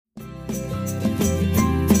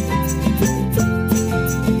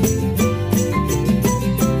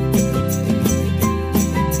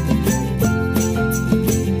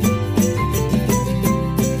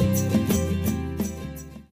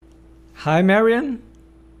Hi, Mariam.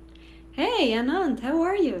 Hey, Anand, how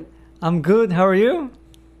are you? I'm good. How are you?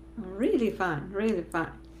 Really fine, really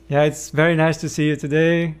fine. Yeah, it's very nice to see you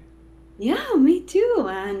today. Yeah, me too.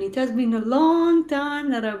 And it has been a long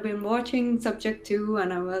time that I've been watching Subject 2,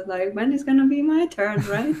 and I was like, when is gonna be my turn,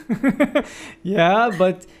 right? Yeah,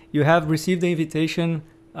 but you have received the invitation,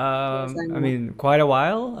 Yes, I I know. mean, quite a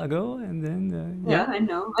while ago, and then, Yeah, yeah. I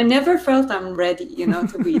know. I never felt I'm ready,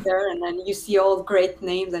 to be there. And then you see all great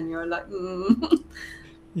names, and you're like,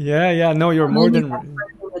 Yeah, yeah, no, you're more Many than. thanks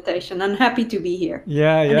for the invitation. I'm happy to be here.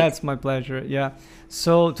 Yeah, And yeah, it's my pleasure. Yeah.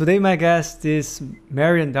 So today my guest is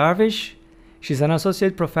Maryam Darvish. She's an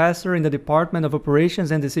associate professor in the Department of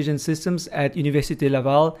Operations and Decision Systems at Université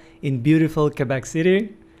Laval in beautiful Quebec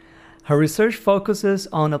City. Her research focuses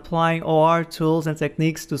on applying OR tools and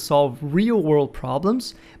techniques to solve real-world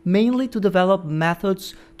problems, mainly to develop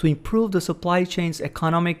methods to improve the supply chain's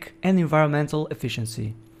economic and environmental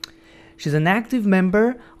efficiency. She's an active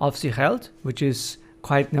member of CIRRELT, which is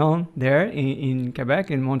quite known there in Quebec,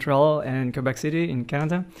 in Montreal and Quebec City in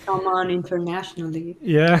Canada. come on internationally.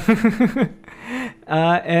 Yeah.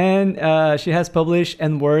 And she has published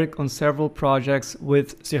and worked on several projects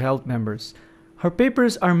with CIRRELT members. Her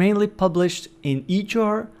papers are mainly published in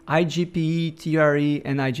EJOR, IJPE, TRE,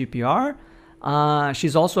 and IJPR.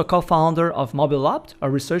 She's also a co-founder of MobilOpt, a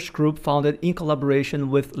research group founded in collaboration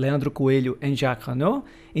with Leandro Coelho and Jacques Renaud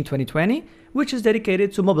in 2020, which is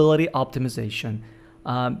dedicated to mobility optimization.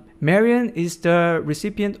 Maryam is the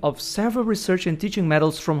recipient of several research and teaching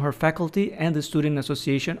medals from her faculty and the Student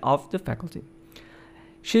Association of the faculty.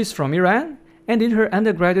 She's from Iran and did her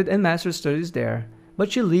undergraduate and master's studies there,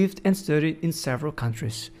 but she lived and studied in several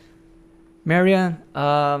countries. Maryam,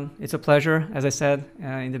 it's a pleasure, as I said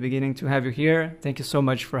in the beginning, to have you here. Thank you so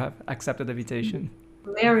much for having accepted the invitation.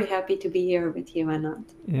 Very happy to be here with you, Anand.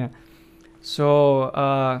 Yeah. So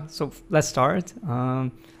let's start.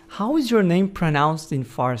 How is your name pronounced in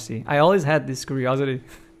Farsi? I always had this curiosity.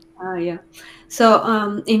 Yeah.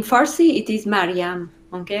 So in Farsi, it is Maryam,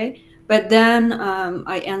 okay? But then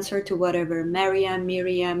I answer to whatever, Maryam,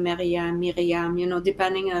 Miriam, Maryam, Miriam,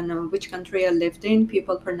 depending on which country I lived in,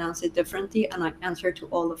 people pronounce it differently, and I answer to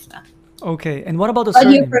all of them. Okay. And what about the But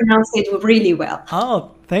you surname? pronounce it really well.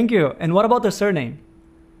 Oh, thank you. And what about the surname?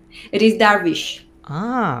 It is Darvish.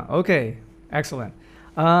 Ah, okay. Excellent.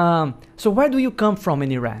 So where do you come from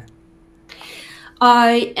in Iran?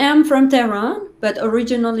 I am from Tehran, but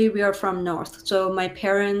originally we are from North. So my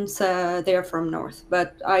parents, they're from North.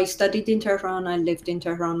 But I studied in Tehran. I lived in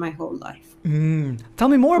Tehran my whole life, Tell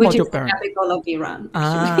me more which about is your the parents. capital of Iran,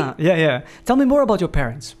 actually. Ah, yeah, yeah. Tell me more about your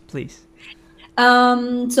parents, please.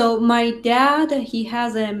 So my dad, he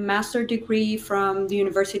has a master degree from the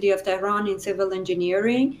University of Tehran in civil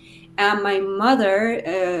engineering. And my mother,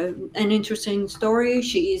 an interesting story,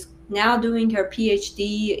 she is now doing her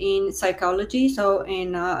PhD in psychology. So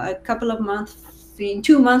in a couple of months, in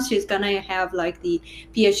 2 months, she's gonna have like the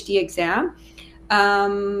PhD exam.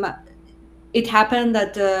 Um, it happened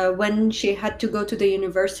that when she had to go to the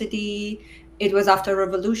university, it was after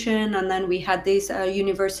revolution, and then we had this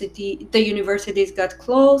university, the universities got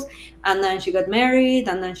closed, and then she got married,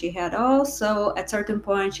 and then she had us. So at certain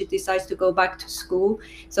point she decides to go back to school.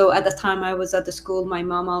 So at the time I was at the school, my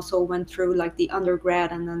mom also went through like the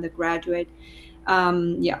undergrad and then the graduate.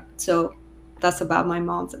 Yeah, so that's about my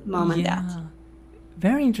mom and dad. Yeah,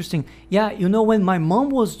 very interesting. Yeah, when my mom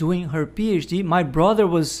was doing her PhD, my brother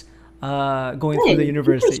was going through the Hey,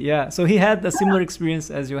 university. Yeah, so he had a similar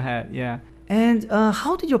experience as you had. Yeah. And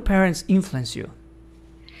how did your parents influence you?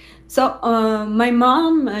 so my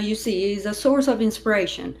mom, you see, is a source of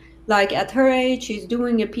inspiration. Like at her age, she's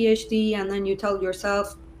doing a PhD, and then you tell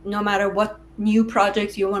yourself, no matter what new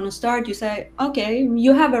projects you want to start, you say, okay,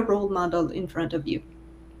 you have a role model in front of you.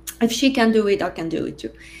 If she can do it, I can do it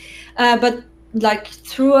too. But like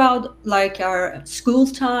throughout like our school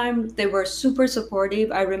time, they were super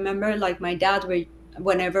supportive. I remember like my dad,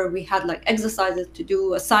 whenever we had like exercises to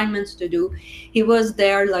do, assignments to do, he was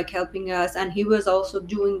there like helping us, and he was also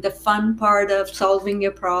doing the fun part of solving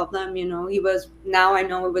a problem. He was, now I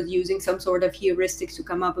know, he was using some sort of heuristics to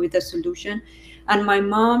come up with a solution. And my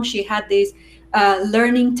mom, she had these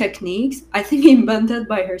learning techniques, I think invented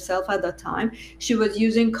by herself at the time. She was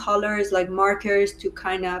using colors like markers to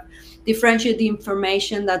kind of differentiate the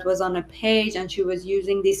information that was on a page, and she was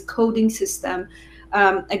using this coding system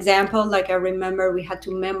example, like I remember we had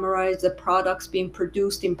to memorize the products being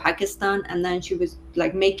produced in Pakistan, and then she was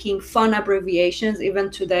like making fun abbreviations. Even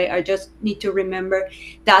today, I just need to remember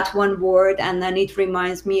that one word, and then it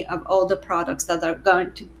reminds me of all the products that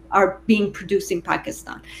are being produced in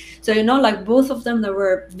Pakistan. So, you know, like both of them, they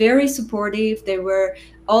were very supportive. They were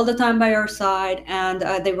all the time by our side, and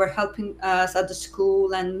they were helping us at the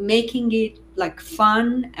school and making it like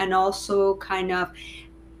fun and also kind of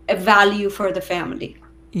a value for the family.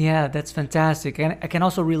 Yeah, that's fantastic. And I can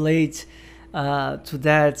also relate to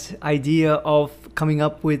that idea of coming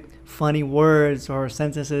up with funny words or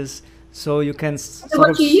sentences so you can sort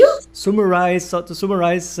of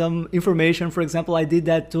summarize some information. For example, I did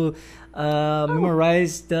that to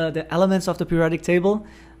memorize the elements of the periodic table.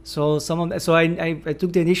 So I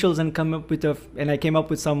took the initials and I came up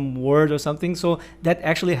with some word or something. So that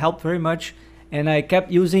actually helped very much. And I kept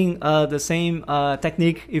using the same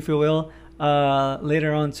technique, if you will,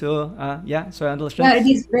 later on too. So I understand. Yeah, it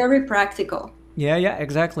is very practical. Yeah,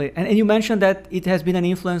 exactly. And you mentioned that it has been an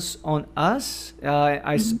influence on us.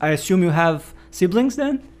 I assume you have siblings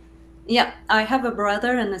then? Yeah, I have a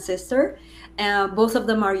brother and a sister. Both of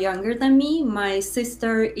them are younger than me. My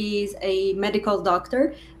sister is a medical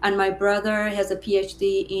doctor, and my brother has a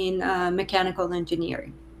PhD in mechanical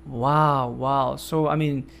engineering. Wow. So, I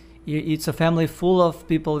mean, it's a family full of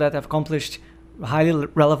people that have accomplished highly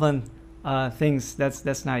relevant things.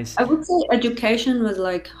 That's nice. I would say education was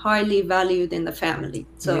like highly valued in the family.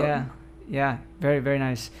 So yeah, very, very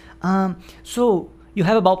nice. So you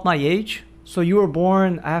have about my age. So you were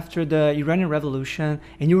born after the Iranian Revolution,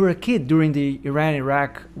 and you were a kid during the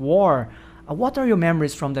Iran-Iraq War. What are your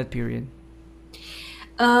memories from that period?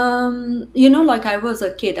 You know, like I was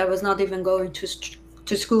a kid. I was not even going to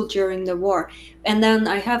school during the war, and then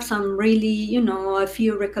I have some really, you know, a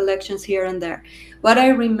few recollections here and there. What I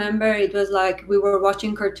remember, it was like we were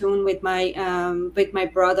watching cartoon with my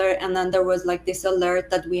brother, and then there was like this alert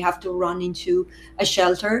that we have to run into a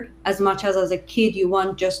shelter. As much as a kid you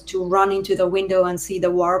want just to run into the window and see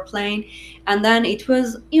the warplane. And then it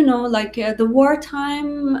was, you know, like the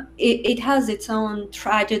wartime, it has its own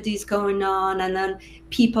tragedies going on, and then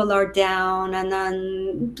people are down, and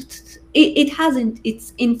then it has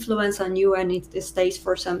its influence on you, and it stays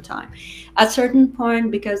for some time. At a certain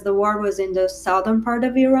point, because the war was in the southern part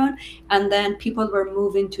of Iran, and then people were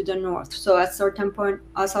moving to the north. So at a certain point,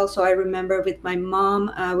 us also, I remember with my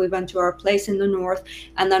mom, we went to our place in the north,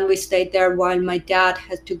 and then we stayed there while my dad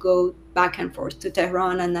had to go back and forth to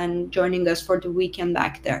Tehran, and then joining us for the weekend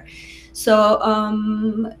back there. So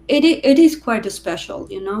it is quite special,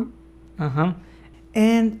 you know.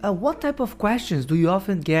 And what type of questions do you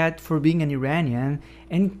often get for being an Iranian?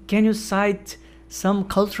 And can you cite some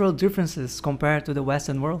cultural differences compared to the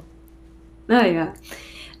Western world? Oh, yeah.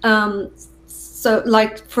 So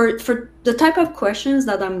like for the type of questions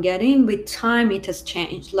that I'm getting, with time it has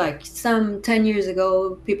changed. Like some 10 years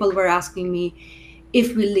ago, people were asking me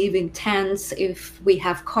if we live in tents, if we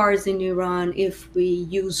have cars in Iran, if we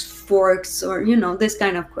use forks, or, you know, this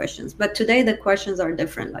kind of questions. But today the questions are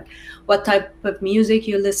different. Like what type of music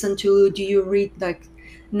you listen to, do you read like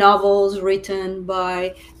novels written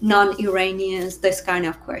by non-Iranians, this kind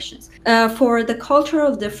of questions. For the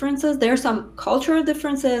cultural differences, there are some cultural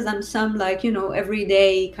differences and some, like, you know,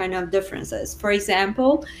 everyday kind of differences. For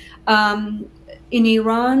example, in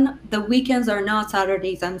Iran, the weekends are not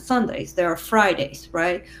Saturdays and Sundays, they are Fridays,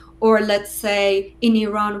 right? Or let's say in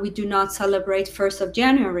Iran, we do not celebrate 1st of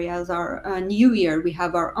January as our New Year. We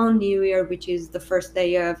have our own New Year, which is the first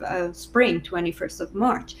day of spring, 21st of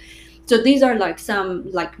March. So these are like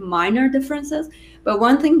some like minor differences. But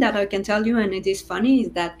one thing that I can tell you, and it is funny, is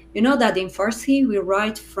that, you know, that in Farsi, we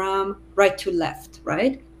write from right to left,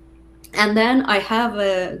 right? And then I have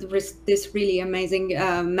this really amazing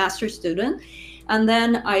master student, and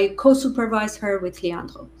then I co-supervise her with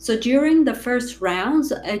Leandro. So during the first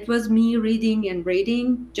rounds, it was me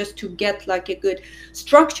reading just to get like a good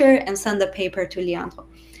structure and send the paper to Leandro.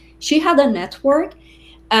 She had a network,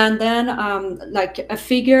 and then like a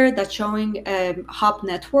figure that's showing a hop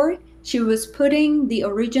network. She was putting the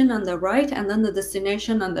origin on the right and then the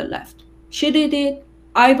destination on the left. She did it.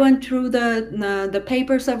 I went through the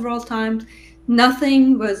paper several times.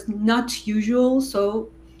 Nothing was not usual, so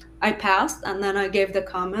I passed, and then I gave the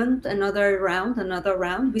comment, another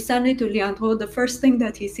round. We sent it to Leandro. The first thing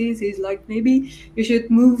that he sees is like, maybe you should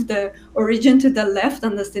move the origin to the left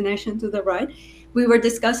and destination to the right. We were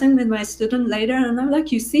discussing with my student later, and I'm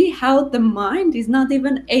like, you see how the mind is not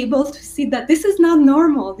even able to see that this is not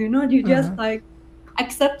normal, you know, you just like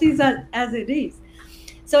accept it as it is.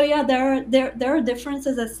 So yeah, there are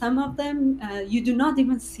differences, and some of them you do not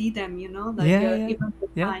even see them, like Yeah, yeah, even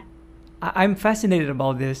with yeah. time. I'm fascinated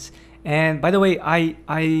about this. And by the way,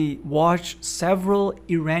 I watched several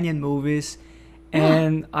Iranian movies, Yeah.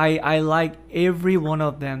 and I like every one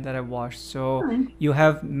of them that I watched. So you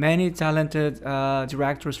have many talented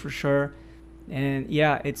directors for sure, and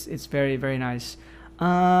yeah, it's very very nice.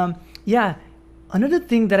 Yeah, another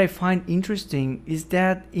thing that I find interesting is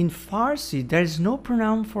that in Farsi there is no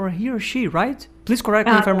pronoun for he or she, right? Please correct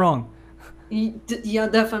me Uh, if I'm wrong. Yeah,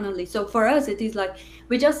 definitely. So for us, it is like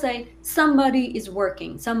we just say somebody is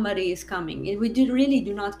working, somebody is coming. And we really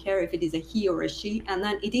do not care if it is a he or a she. And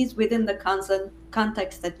then it is within the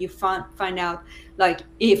context that you find out, like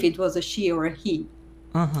if it was a she or a he.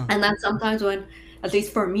 Uh huh. And then sometimes when, at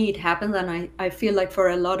least for me, it happens, and I feel like for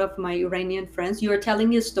a lot of my Iranian friends, you are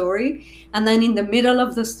telling a story, and then in the middle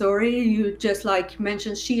of the story, you just like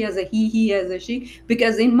mention she as a he as a she,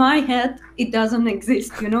 because in my head, it doesn't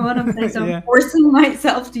exist. You know what I'm saying? So I'm Yeah. forcing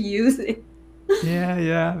myself to use it. Yeah,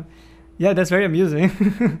 yeah, yeah. That's very amusing.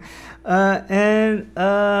 And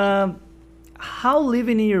how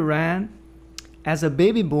living in Iran as a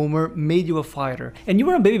baby boomer made you a fighter? And you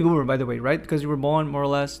were a baby boomer, by the way, right? Because you were born more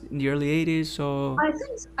or less in the early '80s. So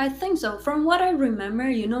I think so. From what I remember,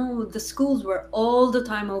 the schools were all the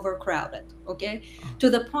time overcrowded, okay? To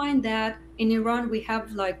the point that in Iran we have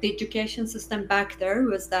like the education system back there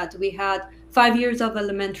was that we had 5 years of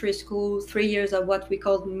elementary school, 3 years of what we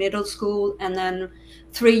called middle school, and then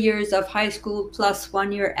 3 years of high school plus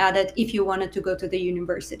 1 year added if you wanted to go to the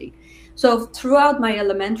university. So throughout my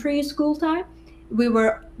elementary school time,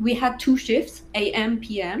 we had two shifts, AM,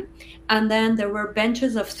 PM, and then there were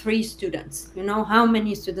benches of 3 students. You know how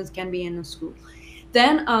many students can be in a school.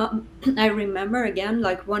 Then I remember again,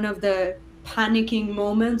 like one of the panicking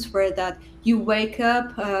moments where that you wake up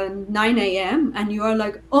 9 a.m. and you are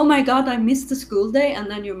like, oh my God, I missed the school day.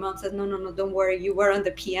 And then your mom says, no, no, no, don't worry. You were on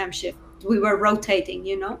the PM shift. We were rotating.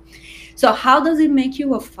 So how does it make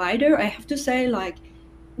you a fighter? I have to say, like,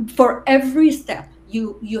 for every step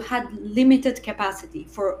you had limited capacity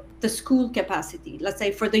for the school capacity, let's say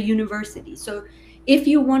for the university. So if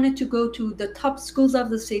you wanted to go to the top schools of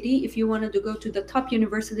the city, if you wanted to go to the top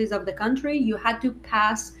universities of the country, you had to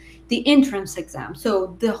pass the entrance exam.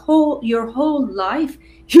 So your whole life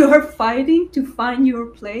you're fighting to find your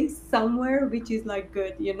place somewhere which is like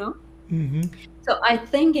good. mm-hmm. So I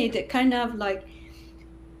think it kind of like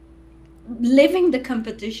living the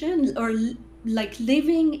competition, or like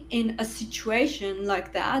living in a situation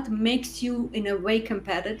like that makes you in a way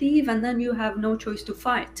competitive, and then you have no choice to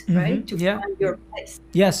fight, right, to Yeah. find your place.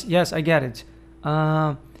 Yes, yes, I get it.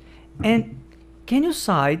 Uh, and can you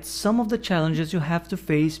cite some of the challenges you have to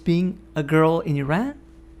face being a girl in Iran?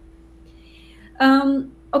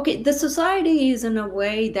 Okay, the society is in a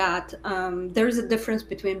way that there is a difference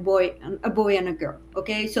between a boy and a girl.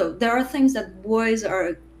 Okay, so there are things that boys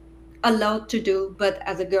are allowed to do, but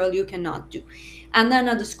as a girl you cannot do. And then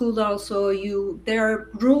at the school also, there are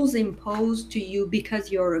rules imposed to you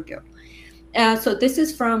because you're a girl. So this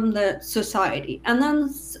is from the society. And then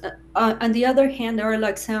on the other hand, there are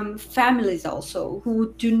like some families also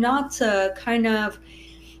who do not kind of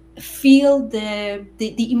feel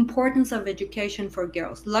the importance of education for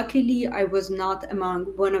girls. Luckily, I was not among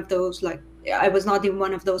one of those, like I was not in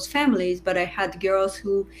one of those families, but I had girls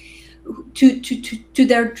who to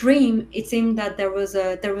their dream, it seemed that there was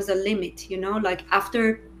a limit, like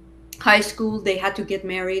after high school they had to get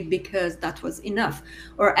married because that was enough,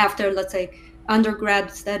 or after, let's say, undergrad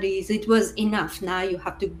studies, it was enough. Now you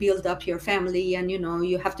have to build up your family, and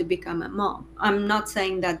you have to become a mom. I'm not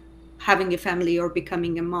saying that having a family or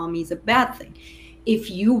becoming a mom is a bad thing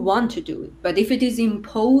if you want to do it, but if it is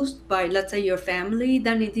imposed by, let's say, your family,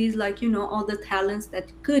 then it is like, all the talents that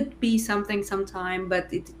could be something sometime, but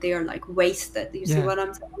they are like wasted. You see Yeah, what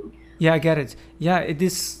I'm saying? yeah, I get it. Yeah, it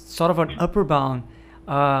is sort of an upper bound.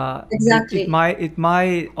 It Exactly.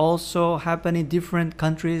 might also happen in different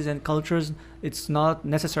countries and cultures. It's not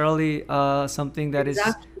necessarily something that is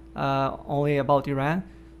Exactly. only about Iran.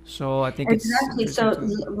 So I think it's Exactly. So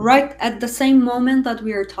interesting too. right at the same moment that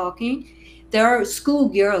we are talking, there are school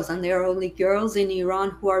girls, and there are only girls in Iran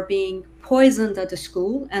who are being poisoned at the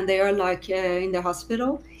school, and they are like in the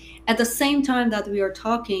hospital. At the same time that we are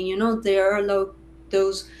talking, there are like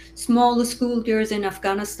those small school girls in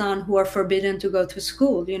Afghanistan who are forbidden to go to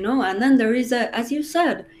school, and then there is as you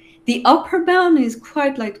said, the upper bound is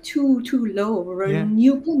quite like too low, Yeah. and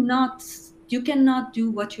you cannot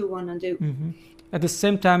do what you want to do. Hmm. At the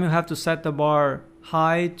same time, you have to set the bar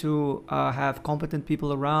high to have competent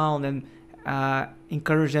people around and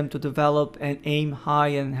encourage them to develop and aim high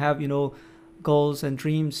and have goals and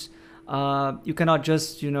dreams, you cannot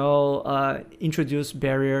just, introduce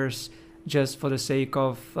barriers just for the sake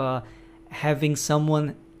of having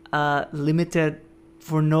someone limited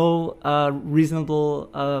for no reasonable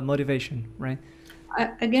motivation, right?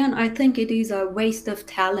 Again, I think it is a waste of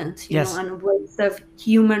talent, Yes. and a waste of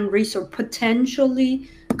human resource, potentially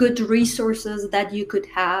good resources that you could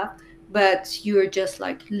have, but you're just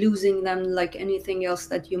like losing them like anything else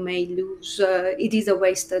that you may lose. It is a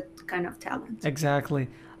wasted kind of talent. Exactly.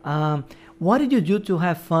 What did you do to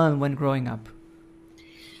have fun when growing up?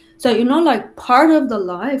 So, like part of the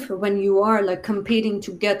life when you are like competing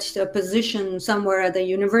to get a position somewhere at the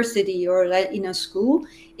university or like in a school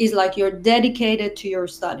is like you're dedicated to your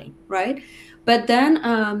study, right? But then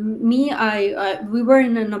we were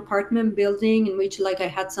in an apartment building in which like I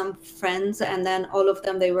had some friends, and then all of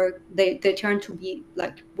them they turned to be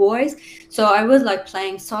like boys. So I was like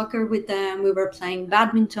playing soccer with them. We were playing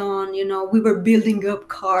badminton. We were building up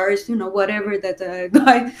cars. Whatever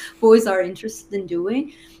that boys are interested in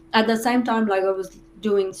doing. At the same time, like I was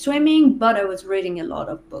doing swimming, but I was reading a lot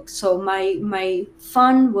of books. So my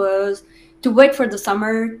fun was to wait for the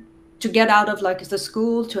summer to get out of like the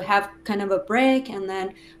school, to have kind of a break, and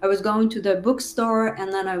then I was going to the bookstore,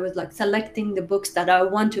 and then I was like selecting the books that I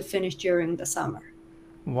want to finish during the summer.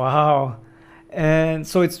 Wow. And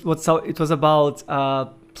so it was about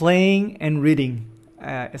playing and reading,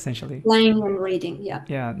 essentially. Playing and reading, yeah.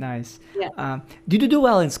 Yeah, nice. Yeah. Did you do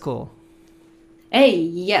well in school? Hey,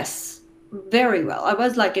 yes, very well. I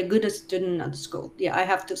was like a good student at school. Yeah, I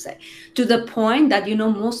have to say, to the point that,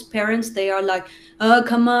 most parents, they are like, oh,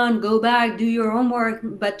 come on, go back, do your homework.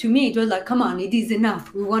 But to me, it was like, come on, it is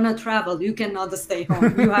enough. We want to travel. You cannot stay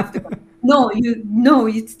home. You have to go. No,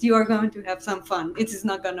 you are going to have some fun. It is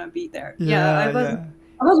not going to be there. Yeah,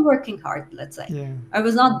 I was working hard, let's say. Yeah. I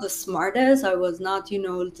was not the smartest. I was not,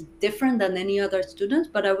 different than any other students,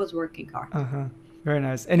 but I was working hard. Uh-huh. Very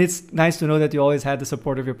nice. And it's nice to know that you always had the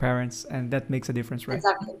support of your parents, and that makes a difference, right?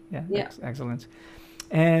 Exactly. Yeah. Excellent.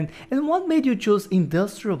 And what made you choose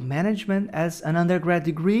industrial management as an undergrad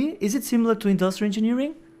degree? Is it similar to industrial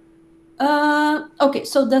engineering? Okay,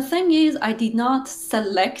 so the thing is, I did not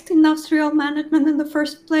select industrial management in the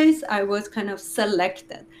first place. I was kind of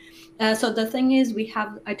selected. So the thing is,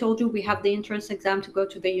 I told you, we have the entrance exam to go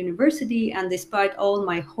to the university, and despite all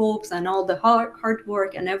my hopes and all the hard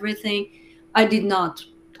work and everything, it did not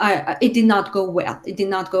go well. It did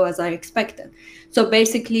not go as I expected. So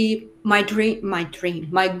basically, my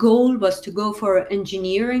goal was to go for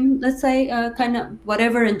engineering, let's say, kind of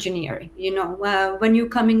whatever engineering. When you're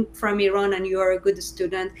coming from Iran and you are a good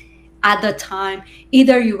student, at the time,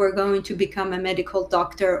 either you were going to become a medical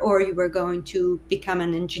doctor or you were going to become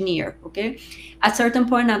an engineer, okay? At a certain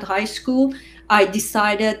point at high school, I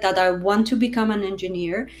decided that I want to become an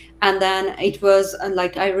engineer. And then it was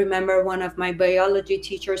like, I remember one of my biology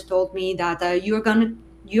teachers told me that you're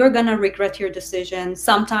gonna regret your decision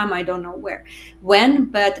sometime. I don't know when,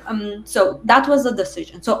 but so that was the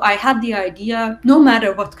decision. So I had the idea, no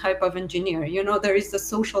matter what type of engineer, there is the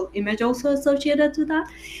social image also associated to that.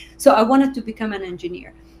 So I wanted to become an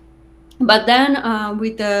engineer. But then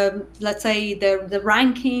with let's say the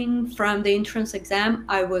ranking from the entrance exam,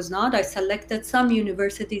 I selected some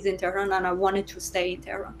universities in Tehran, and I wanted to stay in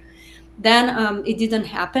Tehran. Then it didn't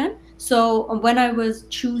happen. So when I was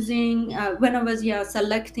selecting,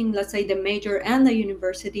 let's say, the major and the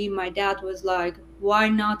university, my dad was like, why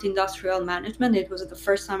not industrial management? It was the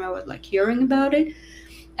first time I was like hearing about it.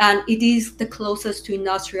 And it is the closest to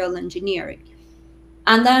industrial engineering.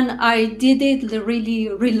 And then I did it really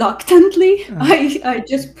reluctantly. I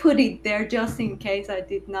just put it there just in case I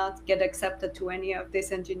did not get accepted to any of these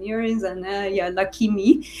engineerings. And lucky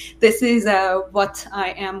me. This is what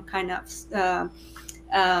I am kind of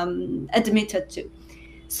admitted to.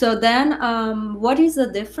 So then what is the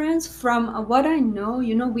difference from what I know?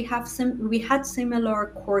 We had similar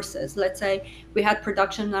courses. Let's say we had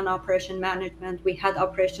production and operation management, we had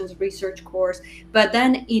operations research course, but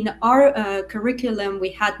then in our curriculum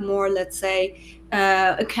we had more, let's say,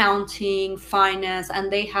 accounting, finance, and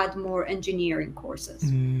they had more engineering courses.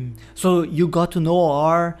 So you got to know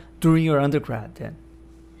R during your undergrad then?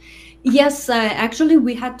 Yes, actually,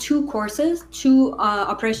 we had two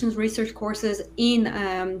operations research courses in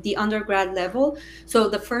the undergrad level. So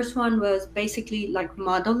the first one was basically like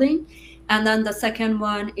modeling, and then the second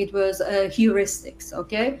one, it was heuristics.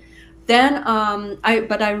 Okay, then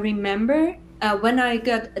I remember when I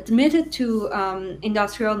got admitted to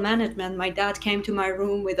industrial management, my dad came to my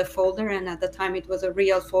room with a folder, and at the time it was a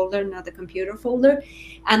real folder, not a computer folder.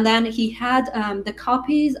 And then he had the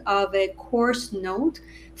copies of a course note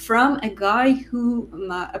from a guy who,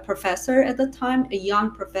 a professor at the time, a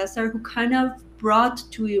young professor who kind of brought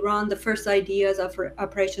to Iran the first ideas of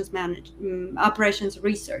operations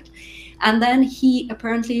research. And then he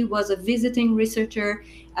apparently was a visiting researcher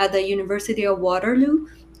at the University of Waterloo.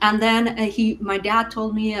 And then my dad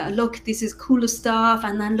told me, look, this is cool stuff.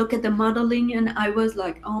 And then look at the modeling. And I was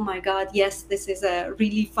like, oh my God, yes, this is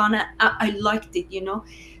really fun. I liked it,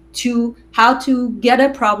 to how to get a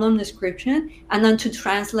problem description and then to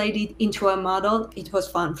translate it into a model. It was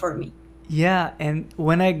fun for me. Yeah, and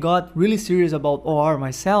when I got really serious about OR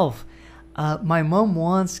myself, my mom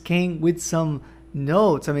once came with some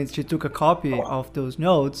notes. I mean, she took a copy of those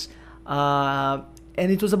notes, and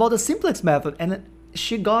it was about the simplex method. And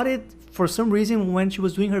she got it for some reason when she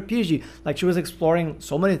was doing her PhD. Like, she was exploring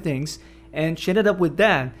so many things, and she ended up with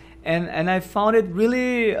that. And I found it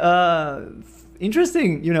really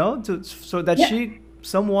interesting, so that she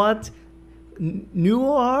somewhat knew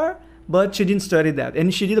OR, but she didn't study that.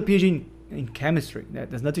 And she did a PhD in chemistry. That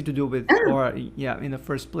has nothing to do with OR, in the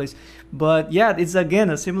first place. But yeah, it's again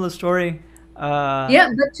a similar story. But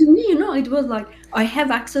to me, it was like I have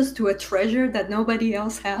access to a treasure that nobody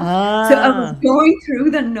else has. So I was going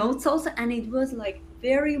through the notes also, and it was like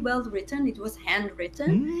very well written. It was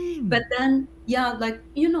handwritten. But then,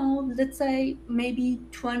 let's say maybe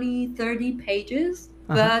 20, 30 pages.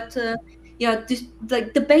 But this,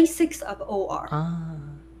 like the basics of OR.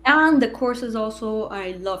 And the courses also,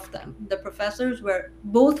 I loved them. The professors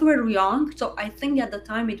both were young. So I think at the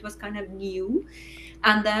time it was kind of new.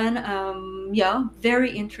 And then, very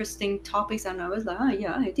interesting topics. And I was like,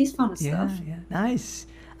 it is fun stuff. Yeah, nice.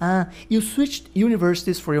 You switched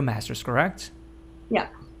universities for your master's, correct? Yeah.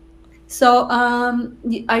 So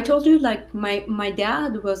I told you, like, my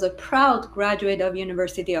dad was a proud graduate of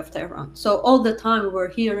University of Tehran. So all the time we're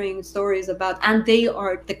hearing stories about, and the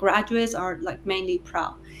graduates are like mainly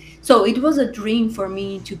proud. So it was a dream for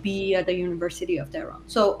me to be at the University of Tehran.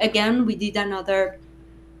 So again, we did another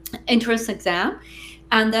entrance exam.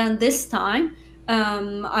 And then this time,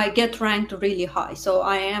 I get ranked really high. So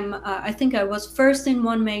I think I was first in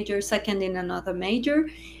one major, second in another major.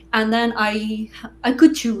 And then I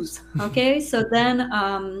could choose. Okay. So then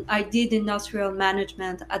I did industrial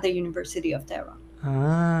management at the University of Tehran.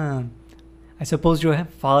 I suppose your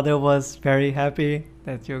father was very happy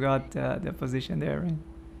that you got the position there, right?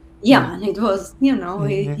 Yeah, and it was,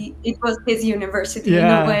 it was his university in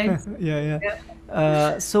a way. Yeah.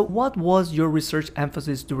 So what was your research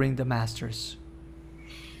emphasis during the master's?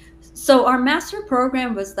 So our master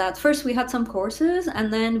program was that first we had some courses,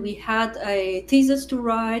 and then we had a thesis to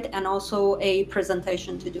write and also a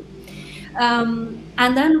presentation to do. And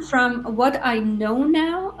then from what I know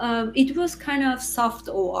now, it was kind of soft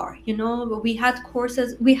OR. We had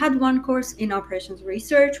courses. We had one course in operations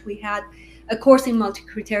research. We had a course in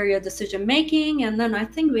multi-criteria decision making, and then I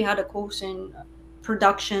think we had a course in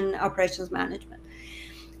production operations management.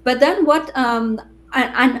 But then what I'm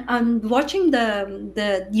watching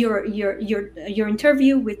your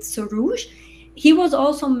interview with Soroush. He was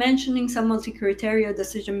also mentioning some multi-criteria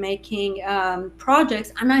decision making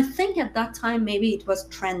projects, and I think at that time maybe it was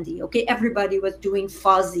trendy. Okay, everybody was doing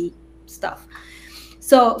fuzzy stuff.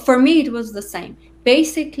 So for me it was the same.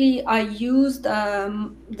 Basically, I used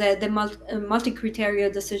the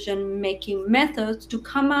multi-criteria decision-making methods to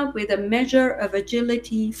come up with a measure of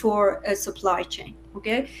agility for a supply chain.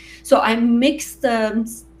 Okay, so I mixed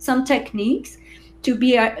some techniques to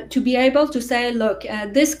be able to say, look,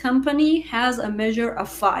 this company has a measure of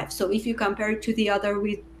 5. So if you compare it to the other,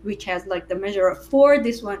 which has like the measure of 4,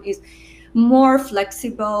 this one is more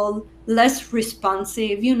flexible, less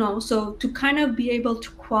responsive, so to kind of be able to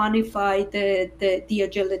quantify the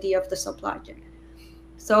agility of the supply chain.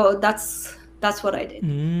 So that's what I did.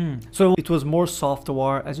 So it was more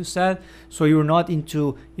software, as you said. So you were not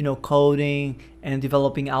into, coding and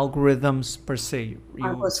developing algorithms per se.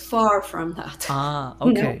 I was far from that.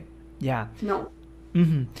 Okay. No. Yeah. No.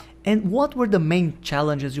 And what were the main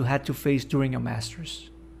challenges you had to face during your master's?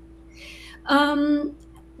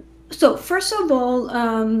 So first of all,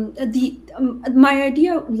 the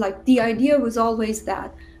idea was always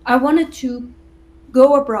that I wanted to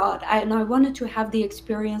go abroad, and I wanted to have the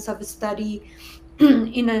experience of a study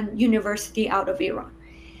in a university out of Iran.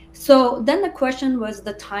 So then the question was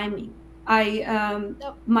the timing.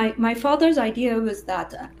 My father's idea was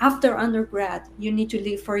that after undergrad, you need to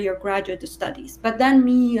leave for your graduate studies. But then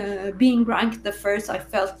me being ranked the first, I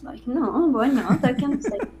felt like, no, why not? I can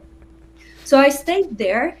say. So I stayed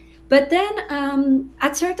there. But then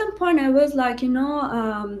at certain point, I was like,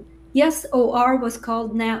 yes, OR was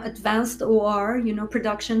called now advanced OR,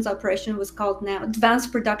 productions operation was called now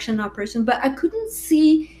advanced production operation, but I couldn't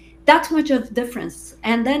see that much of difference.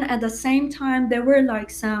 And then at the same time, there were like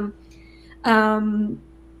some,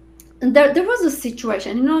 there was a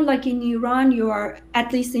situation, like in Iran, you are,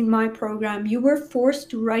 at least in my program, you were forced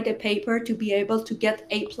to write a paper to be able to get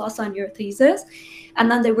A+ on your thesis. And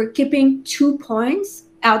then they were keeping 2 points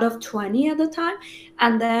out of 20 at the time.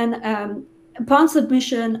 And then upon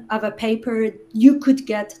submission of a paper, you could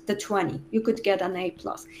get the 20, you could get an A+.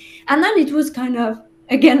 And then it was kind of,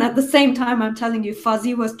 again, at the same time, I'm telling you,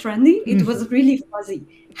 fuzzy was trendy. It was really fuzzy.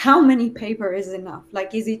 How many paper is enough?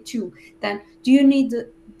 Like, is it 2? Then do you need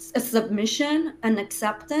a submission, an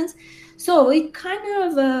acceptance? So it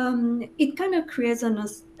kind of creates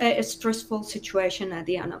a stressful situation at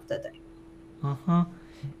the end of the day.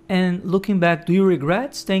 And looking back, do you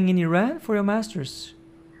regret staying in Iran for your master's?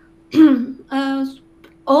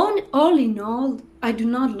 All in all, I do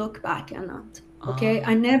not look back on it. Okay,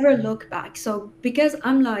 I never look back. So because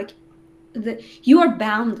I'm like, you are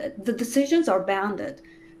bounded. The decisions are bounded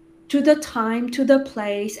to the time, to the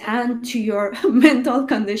place, and to your mental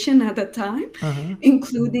condition at the time,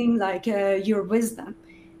 including like your wisdom.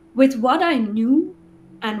 With what I knew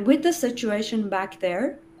and with the situation back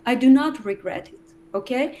there, I do not regret it.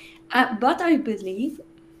 Okay, but I believe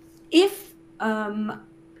if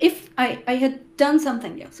I had done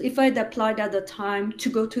something else, if I had applied at the time to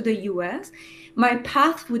go to the US, my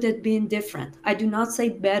path would have been different. I do not say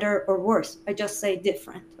better or worse. I just say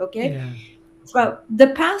different. Okay. Yeah. So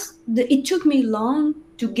it took me long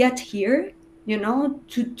to get here,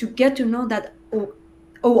 to get to know that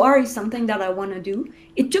OR is something that I want to do.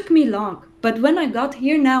 It took me long, but when I got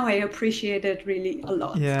here, now I appreciate it really a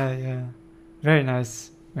lot. Yeah. Very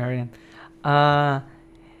nice, Maryam. I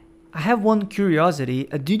have one curiosity.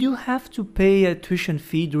 Did you have to pay a tuition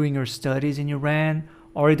fee during your studies in Iran,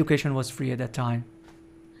 or education was free at that time?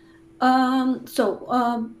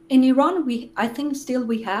 In Iran, I think still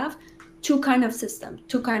we have two kind of systems,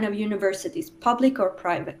 two kind of universities, public or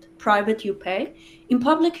private. Private, you pay. In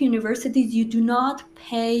public universities, you do not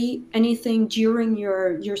pay anything during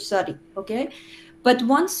your study, okay? But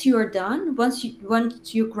once you're done, once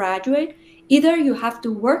you graduate, either you have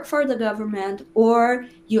to work for the government or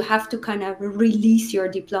you have to kind of release your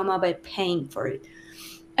diploma by paying for it.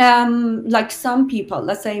 Like some people,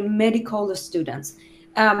 let's say medical students,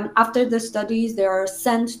 after the studies, they are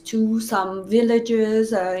sent to some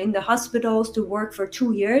villages in the hospitals to work for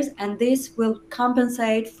 2 years, and this will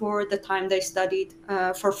compensate for the time they studied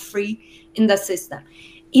for free in the system.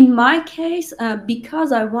 In my case,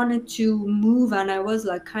 because I wanted to move and I was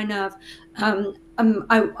like kind of, I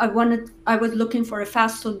was looking for a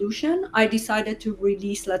fast solution, I decided to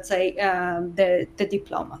release, let's say, the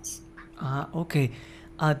diplomas. Okay.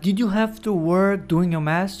 Did you have to work doing your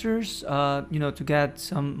master's, to get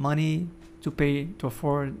some money to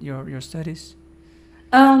afford your studies?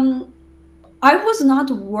 I was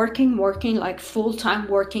not working like full-time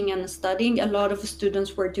working and studying. A lot of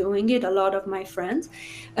students were doing it, a lot of my friends.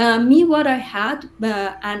 What I had,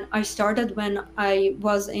 and I started when I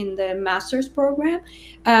was in the master's program,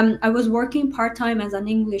 I was working part-time as an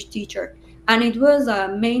English teacher. And it was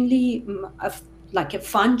mainly like a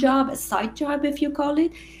fun job, a side job, if you call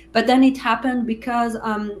it. But then it happened because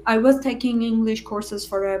I was taking English courses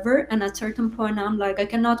forever. And at a certain point, I'm like, I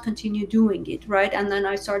cannot continue doing it, right? And then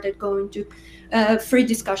I started going to free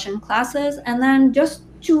discussion classes. And then just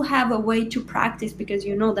to have a way to practice, because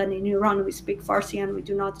you know that in Iran, we speak Farsi and we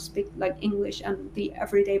do not speak like English on the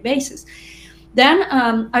everyday basis. Then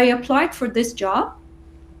I applied for this job.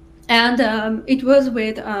 And it was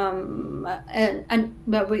with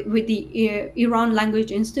the Iran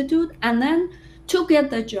Language Institute. And then to get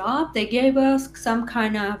the job, they gave us some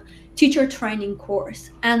kind of teacher training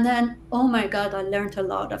course. And then, oh my God, I learned a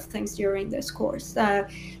lot of things during this course,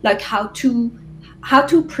 like how to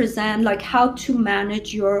present, like how to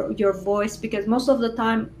manage your voice, because most of the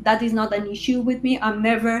time that is not an issue with me.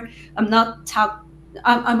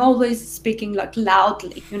 I'm always speaking like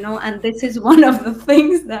loudly, and this is one of the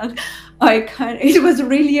things that it was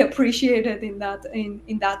really appreciated in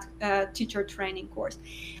that teacher training course.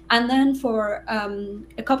 And then for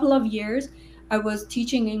a couple of years, I was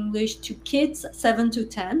teaching English to kids 7 to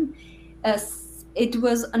 10. It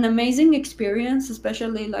was an amazing experience,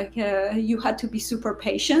 especially like you had to be super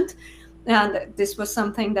patient. And this was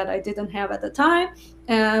something that I didn't have at the time,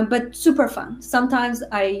 but super fun. Sometimes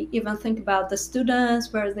I even think about the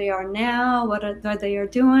students, where they are now, what they are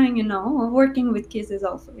doing. Working with kids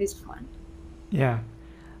is fun. Yeah.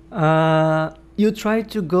 You tried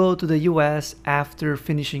to go to the US after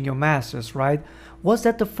finishing your master's, right? Was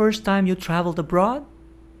that the first time you traveled abroad?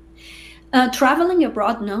 Traveling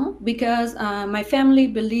abroad, no, because my family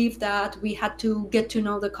believed that we had to get to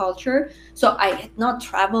know the culture. So I had not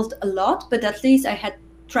traveled a lot, but at least I had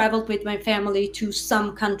traveled with my family to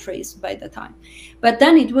some countries by the time. But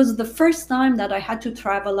then it was the first time that I had to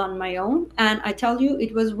travel on my own. And I tell you,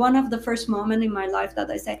 it was one of the first moments in my life that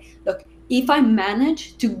I say, look, if I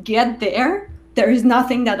manage to get there, there is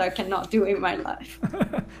nothing that I cannot do in my life.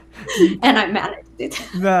 And I managed it.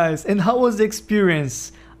 Nice. And how was the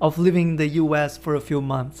experience of living in the US for a few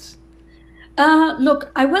months?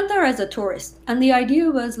 Look, I went there as a tourist, and the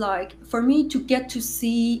idea was like for me to get to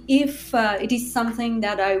see if it is something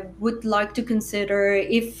that I would like to consider,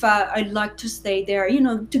 if I'd like to stay there,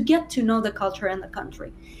 to get to know the culture and the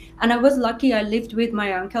country. And I was lucky I lived with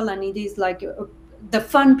my uncle, and it is like the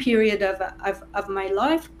fun period of my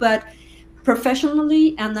life. But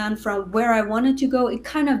professionally, and then from where I wanted to go, it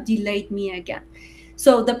kind of delayed me again.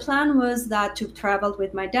 So the plan was that to travel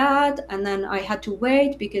with my dad, and then I had to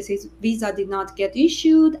wait because his visa did not get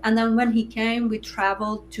issued. And then when he came, we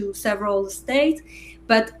traveled to several states.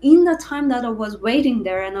 But in the time that I was waiting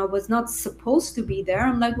there and I was not supposed to be there,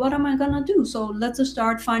 I'm like, what am I gonna do? So let's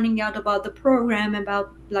start finding out about the program,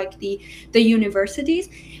 about like the universities.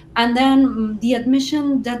 And then the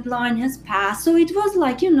admission deadline has passed. So it was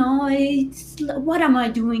like, it's, what am I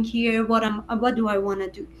doing here? What do I want to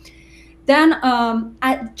do? Then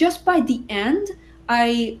just by the end,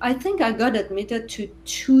 I think I got admitted to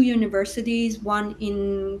 2 universities, one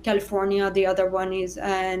in California, the other one is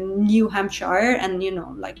New Hampshire. And,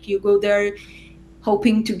 like you go there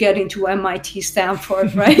hoping to get into MIT,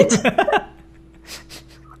 Stanford, right?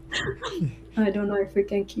 I don't know if we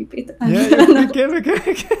can keep it. Yeah, we can.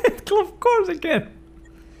 Of course I can.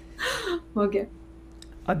 Okay.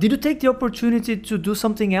 Did you take the opportunity to do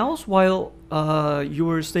something else while you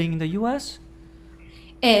were staying in the US?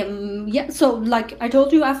 Yeah, so like I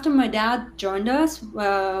told you, after my dad joined us,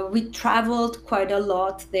 we traveled quite a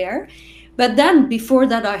lot there. But then before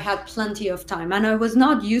that, I had plenty of time, and I was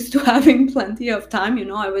not used to having plenty of time.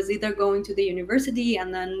 I was either going to the university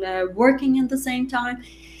and then working at the same time.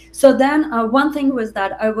 So then one thing was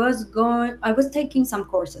that I was taking some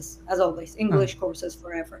courses, as always, English courses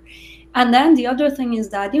forever. And then the other thing is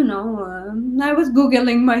that, I was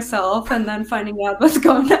Googling myself and then finding out what's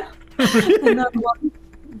going on. And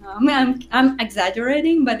then I'm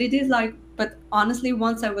exaggerating, but it is like, but honestly,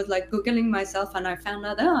 once I was like Googling myself and I found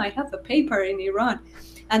out, I have a paper in Iran.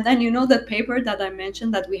 And then, the paper that I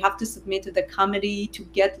mentioned that we have to submit to the committee to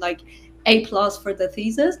get like A+ for the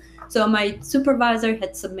thesis. So my supervisor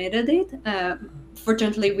had submitted it,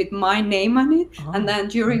 fortunately with my name on it. Oh. And then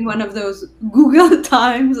during one of those Google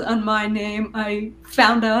times on my name, I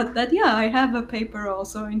found out that, I have a paper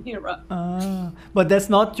also in Iran. But that's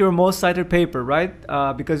not your most cited paper, right?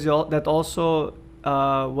 Because that also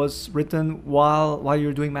was written while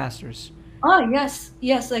you're doing masters. Oh, yes,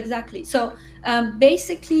 exactly. So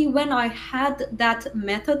basically, when I had that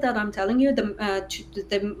method that I'm telling you,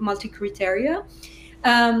 the multi-criteria,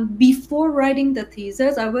 before writing the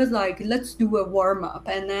thesis, I was like, let's do a warm-up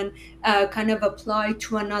and then kind of apply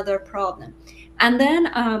to another problem. And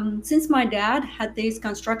then since my dad had this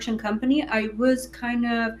construction company, I was kind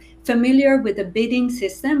of familiar with the bidding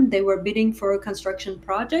system. They were bidding for construction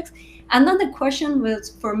projects. And then the question was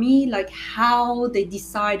for me, like how they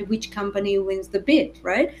decide which company wins the bid,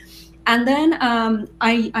 right? And then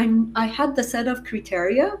I had the set of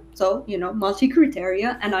criteria, so,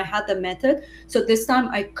 multi-criteria, and I had the method. So this time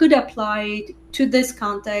I could apply it to this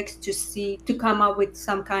context to come up with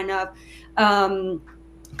some kind of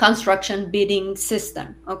construction bidding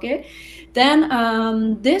system, okay? Then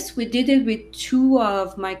we did it with 2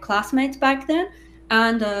 of my classmates back then.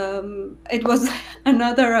 And it was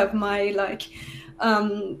another of my, like,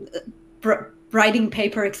 writing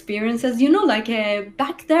paper experiences,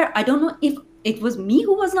 back there, I don't know if it was me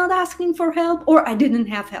who was not asking for help or I didn't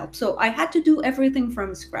have help. So I had to do everything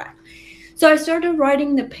from scratch. So I started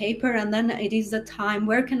writing the paper, and then it is the time,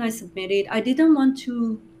 where can I submit it? I didn't want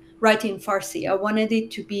to write in Farsi. I wanted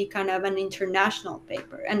it to be kind of an international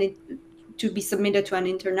paper and to be submitted to an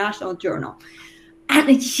international journal. And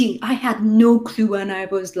I had no clue, and I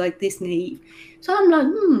was like this naive. So I'm like,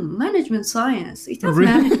 management science. It has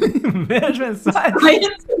management. Management science.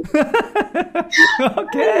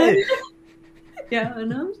 Okay. Yeah,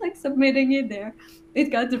 and I was like submitting it there. It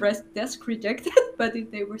got the desk rejected, but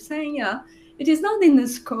they were saying, it is not in the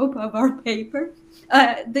scope of our paper.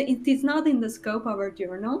 It is not in the scope of our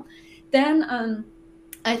journal. Then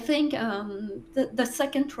I think the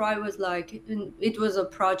second try was like, it was a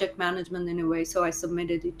project management in a way, so I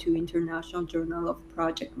submitted it to International Journal of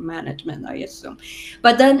Project Management, I assume.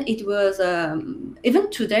 But then it was,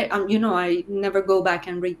 even today, I never go back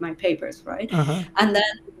and read my papers, right? Uh-huh. And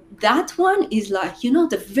then that one is like,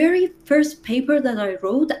 the very first paper that I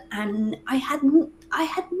wrote, and I had no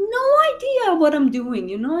idea what I'm doing,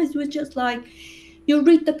 it was just like, you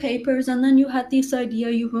read the papers and then you had this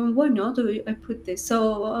idea, you went, why not I put this?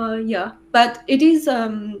 So yeah, but it is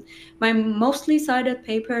my mostly cited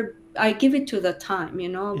paper. I give it to the time, Yeah,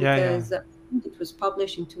 yeah. because it was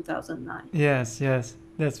published in 2009. Yes, yes.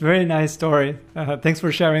 That's very nice story. Thanks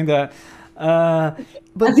for sharing that. Uh, As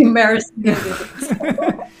but embarrassing as it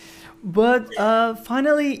is. but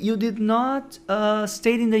finally, you did not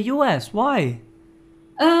stay in the U.S. Why?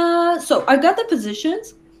 So I got the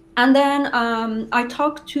positions, and then I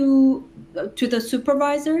talked to the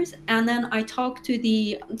supervisors, and then I talked to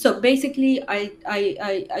the. So basically,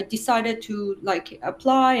 I decided to like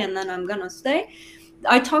apply, and then I'm gonna stay.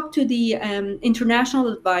 I talked to the international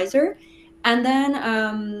advisor, and then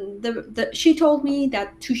she told me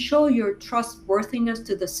that to show your trustworthiness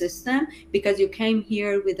to the system, because you came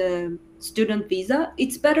here with a student visa,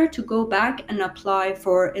 it's better to go back and apply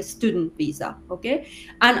for a student visa. Okay.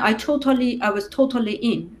 And I was totally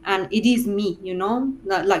in, and it is me,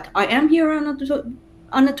 like I am here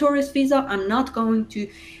on a tourist visa. I'm not going to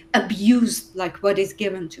abuse like what is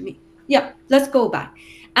given to me. Yeah, let's go back.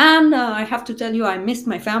 And I have to tell you, I missed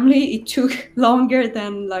my family. It took longer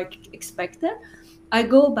than like expected. I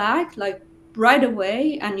go back like right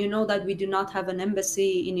away, and you know that we do not have an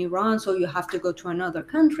embassy in Iran, so you have to go to another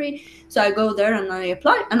country. So I go there and I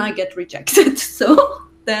apply, and I get rejected. So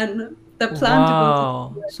then the plan to go to the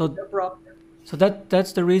Wow. US is So abroad. so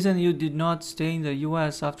that's the reason you did not stay in the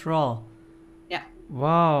U.S. after all. Yeah.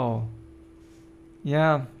 Wow.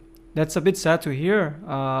 Yeah, that's a bit sad to hear.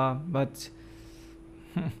 But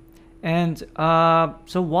and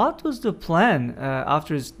so what was the plan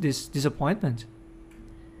after this disappointment?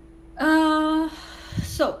 Uh,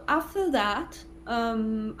 so after that,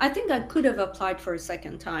 I think I could have applied for a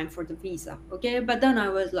second time for the visa. Okay, but then I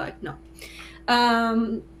was like, no.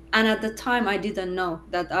 Um, and at the time, I didn't know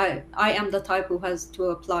that I am the type who has to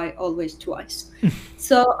apply always twice.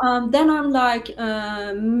 So then I'm like,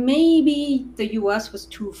 maybe the US was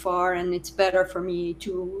too far, and it's better for me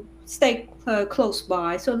to stay close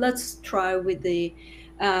by. So let's try with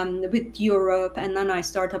Europe, and then I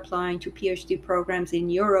start applying to PhD programs in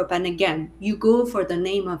Europe. And again, you go for the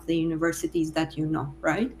name of the universities that you know,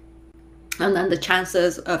 right? And then the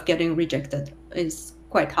chances of getting rejected is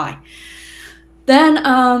quite high. Then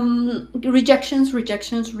rejections,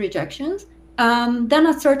 rejections, rejections. Then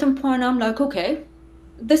at a certain point, I'm like, okay,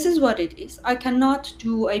 this is what it is. I cannot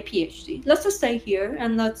do a PhD. Let's just stay here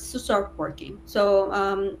and let's start working. So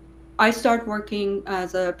I start working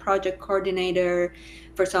as a project coordinator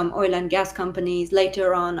for some oil and gas companies.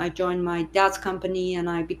 Later on, I joined my dad's company and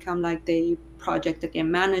I become like the project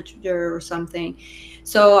again manager or something.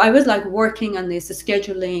 So I was like working on this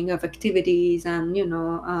scheduling of activities and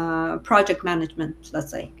project management,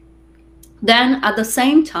 let's say. Then at the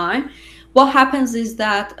same time, what happens is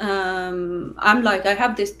that I'm like, I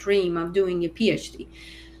have this dream of doing a PhD.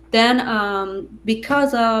 Then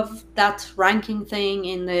because of that ranking thing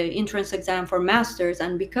in the entrance exam for masters,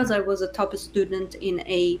 and because I was a top student in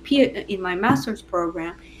my master's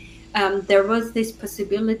program, there was this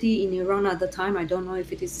possibility in Iran at the time, I don't know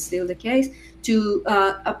if it is still the case, to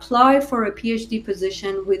apply for a PhD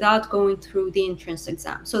position without going through the entrance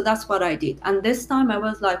exam. So that's what I did. And this time I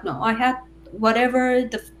was like, no, I had whatever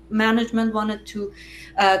the management wanted to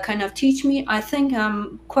kind of teach me. I think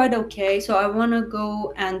I'm quite okay. So I want to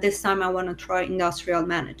go, and this time I want to try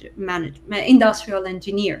industrial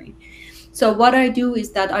engineering. So what I do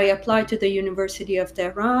is that I apply to the University of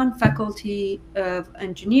Tehran, Faculty of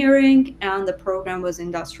Engineering, and the program was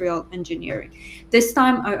industrial engineering. This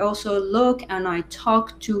time I also look and I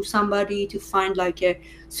talk to somebody to find like a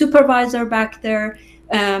supervisor back there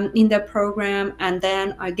in the program, and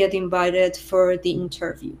then I get invited for the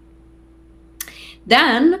interview.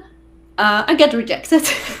 Then I get rejected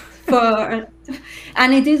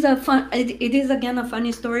and it is again a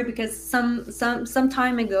funny story, because some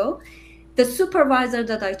time ago, the supervisor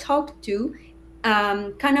that I talked to,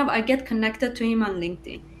 I get connected to him on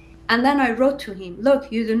LinkedIn. And then I wrote to him,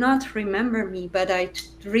 look, you do not remember me, but I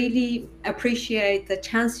really appreciate the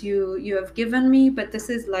chance you have given me. But this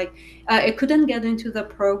is like, I couldn't get into the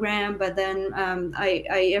program, but then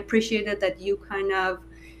I appreciated that you kind of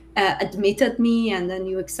admitted me, and then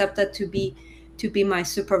you accepted to be my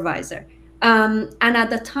supervisor. And at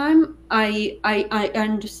the time, I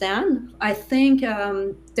understand. I think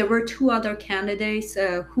there were two other candidates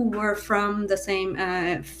who were from the same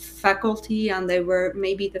faculty, and they were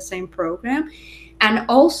maybe the same program. And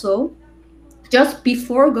also, just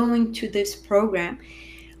before going to this program,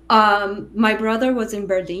 my brother was in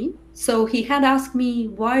Berlin. So he had asked me,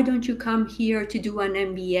 why don't you come here to do an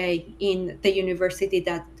MBA in the university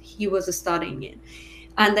that he was studying in?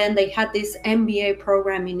 And then they had this MBA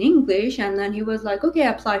program in English, and then he was like, okay,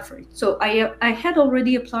 apply for it. So I had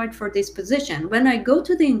already applied for this position. When I go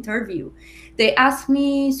to the interview, they ask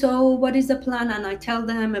me, so what is the plan? And I tell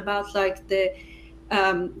them about like the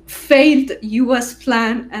failed US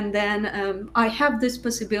plan, and then I have this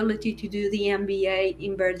possibility to do the MBA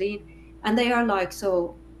in Berlin. And they are like,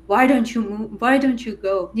 so why don't you move? Why don't you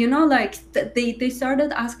go? You know, like they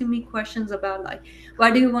started asking me questions about like,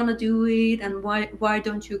 why do you want to do it, and why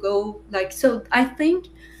don't you go? Like, so I think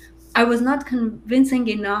I was not convincing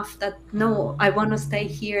enough that no, I want to stay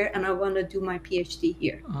here and I want to do my PhD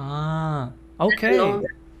here. Okay.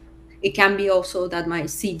 It can be also that my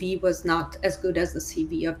CV was not as good as the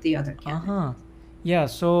CV of the other candidates. Yeah,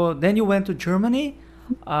 so then you went to Germany.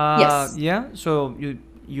 Yes. Yeah, so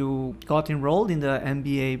you got enrolled in the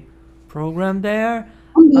MBA program there.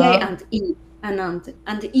 MBA and E.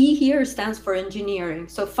 And E here stands for engineering.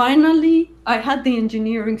 So finally, I had the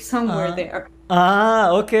engineering somewhere there.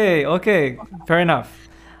 Okay, fair enough.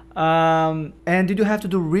 And did you have to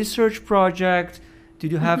do research project?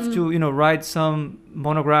 Did you have to, write some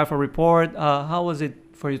monograph or report? How was it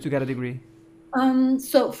for you to get a degree?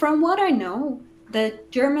 So from what I know, the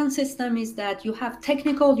German system is that you have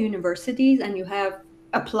technical universities and you have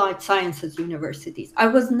applied sciences universities. I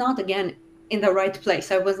was not, again, in the right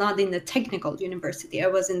place. I was not in the technical university. I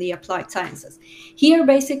was in the applied sciences. Here,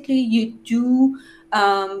 basically, you do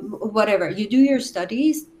whatever. You do your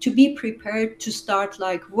studies to be prepared to start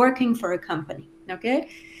like working for a company, okay?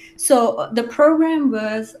 So the program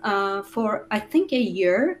was for, I think, a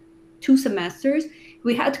year, 2 semesters.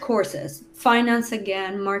 We had courses, finance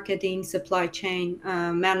again, marketing, supply chain,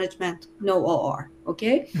 management, no OR,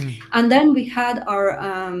 okay? And then we had our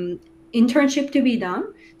internship to be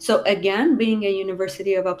done. So again, being a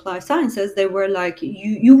University of Applied Sciences, they were like,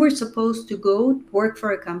 you were supposed to go work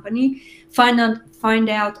for a company, find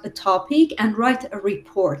out a topic and write a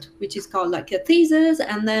report, which is called like a thesis.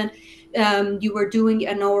 And then you were doing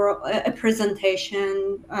a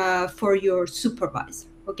presentation for your supervisor,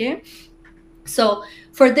 okay? So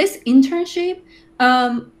for this internship,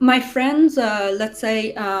 my friends, let's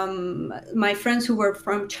say my friends who were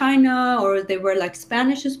from China or they were like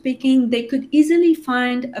Spanish speaking, they could easily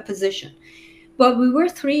find a position. But we were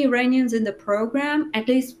 3 Iranians in the program, at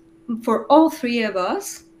least for all 3 of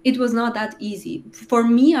us, it was not that easy. For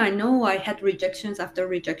me, I know I had rejections after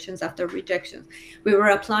rejections after rejections. We were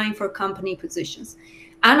applying for company positions.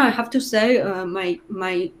 And I have to say,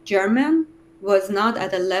 my German was not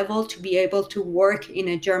at a level to be able to work in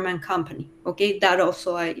a German company. Okay, that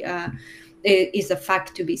also is a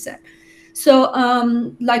fact to be said. So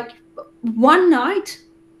like one night,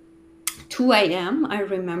 2 a.m., I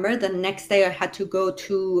remember the next day I had to go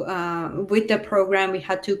to, with the program, we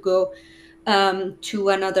had to go to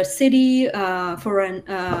another city for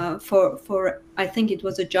I think it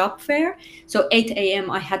was a job fair. So 8 a.m.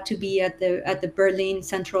 I had to be at the Berlin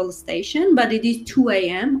Central Station, but it is 2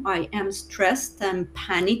 a.m. I am stressed and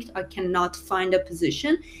panicked. I cannot find a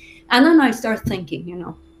position. And then I start thinking,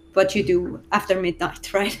 what you do after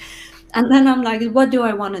midnight, right? And then I'm like, what do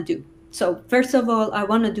I want to do? So first of all, I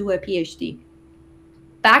want to do a PhD.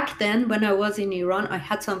 Back then, when I was in Iran, I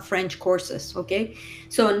had some French courses, okay?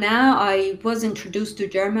 So now I was introduced to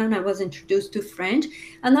German, I was introduced to French,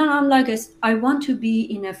 and then I'm like, I want to be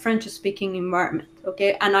in a French-speaking environment,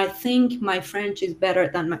 okay? And I think my French is better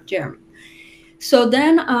than my German. So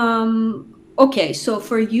then, okay, so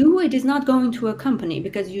for you, it is not going to a company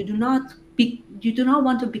because you do not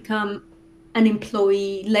want to become an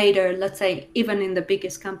employee later, let's say, even in the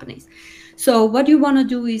biggest companies. So what you want to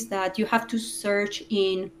do is that you have to search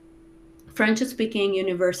in French-speaking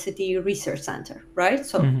University Research Center, right?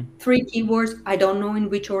 So 3 keywords, I don't know in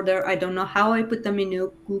which order, I don't know how I put them in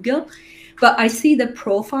Google, but I see the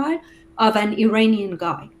profile of an Iranian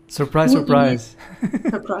guy. Surprise, surprise.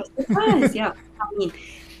 Surprise, yeah.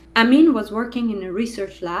 Amin was working in a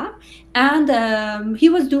research lab and he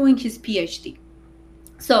was doing his PhD.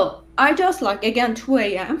 So I just like, again, 2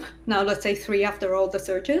 a.m., now let's say 3 after all the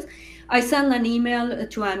searches, I send an email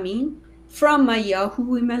to Amin from my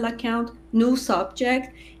Yahoo email account, no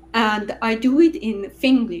subject, and I do it in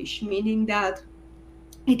Finglish, meaning that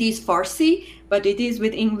it is Farsi, but it is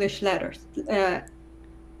with English letters.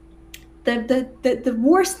 the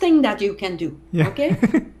worst thing that you can do. Yeah. Okay.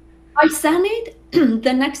 I sent it.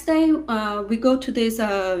 The next day, we go to this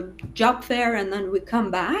job fair, and then we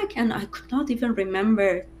come back, and I could not even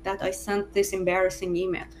remember that I sent this embarrassing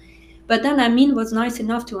email. But then Amin was nice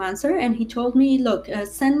enough to answer, and he told me, look,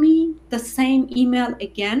 send me the same email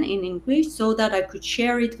again in English so that I could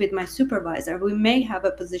share it with my supervisor. We may have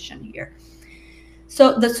a position here.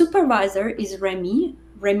 So the supervisor is Remy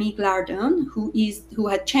Glardon, who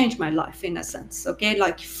had changed my life in a sense. Okay,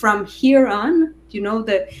 like from here on,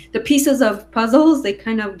 the pieces of puzzles, they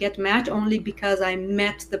kind of get matched only because I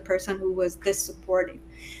met the person who was this supportive.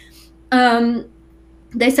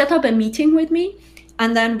 They set up a meeting with me,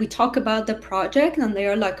 and then we talk about the project, and they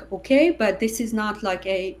are like, okay, but this is not like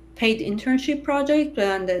a paid internship project,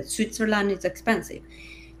 and Switzerland is expensive.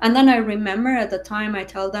 And then I remember at the time I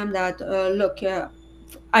tell them that, look,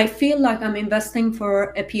 I feel like I'm investing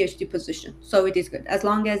for a PhD position, so it is good. As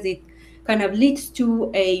long as it kind of leads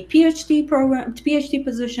to a PhD program, PhD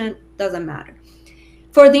position, doesn't matter.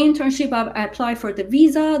 For the internship, I apply for the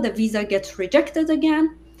visa gets rejected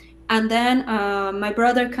again. And then my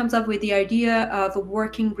brother comes up with the idea of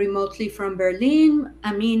working remotely from Berlin.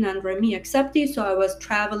 Amin and Remy accepted, so I was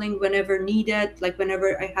traveling whenever needed, like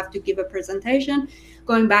whenever I have to give a presentation,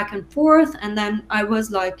 going back and forth. And then I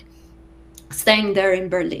was like staying there in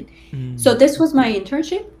Berlin. So this was my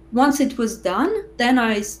internship. Once it was done, then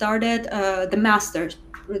I started the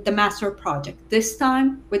master project. This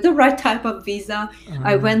time with the right type of visa,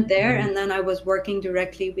 I went there, and then I was working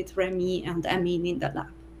directly with Remy and Amin in the lab.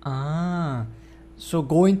 So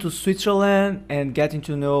going to Switzerland and getting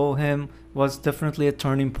to know him was definitely a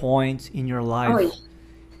turning point in your life. Oh,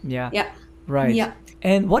 yeah. Yeah. Right. Yeah.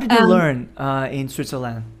 And what did you learn in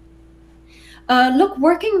Switzerland? Look,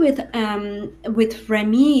 working with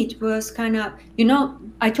Remy, it was kind of,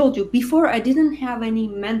 I told you before, I didn't have any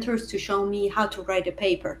mentors to show me how to write a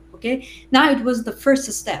paper. Okay. Now it was the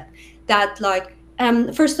first step that, like,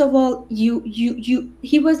 first of all,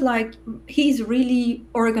 he was like, he's really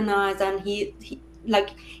organized, and he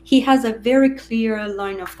has a very clear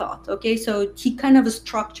line of thought. Okay. So he kind of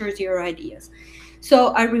structures your ideas. So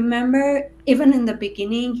I remember even in the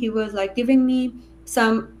beginning, he was like giving me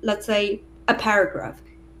some, let's say, a paragraph,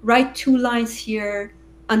 write 2 lines here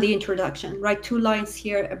on the introduction, write 2 lines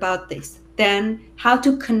here about this, then how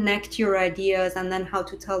to connect your ideas, and then how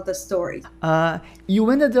to tell the story. You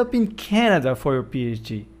ended up in Canada for your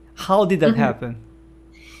PhD. How did that happen?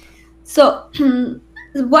 So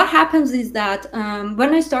what happens is that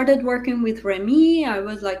when I started working with Remy, I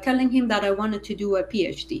was like telling him that I wanted to do a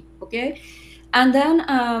PhD, okay? And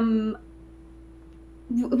then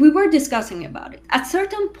we were discussing about it. At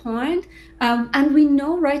certain point, and we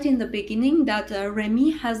know right in the beginning that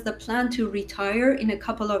Remy has the plan to retire in a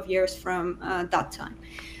couple of years from that time.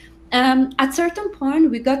 At certain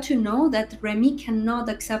point, we got to know that Remy cannot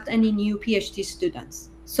accept any new PhD students.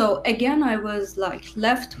 So again, I was like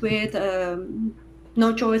left with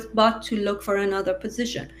no choice but to look for another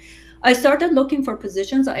position. I started looking for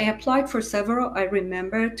positions. I applied for several. I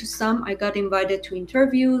remember to some I got invited to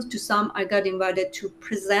interviews, to some I got invited to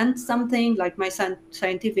present something like my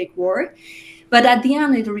scientific work. But at the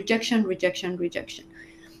end, it's rejection.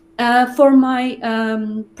 For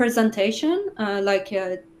my presentation,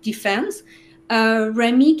 defense,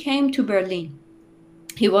 Remy came to Berlin.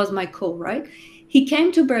 He was my co, right? He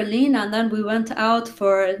came to Berlin, and then we went out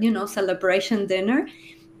for, celebration dinner.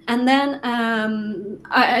 And then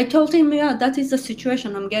I told him, yeah, that is the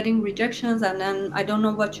situation. I'm getting rejections, and then I don't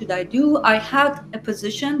know what should I do. I had a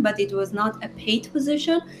position, but it was not a paid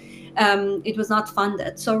position. It was not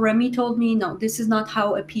funded. So Remy told me, no, this is not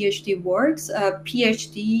how a PhD works. A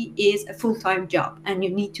PhD is a full-time job, and you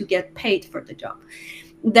need to get paid for the job.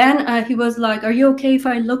 Then he was like, are you okay if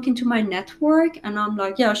I look into my network? And I'm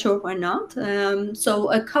like, yeah, sure, why not?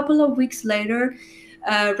 So a couple of weeks later,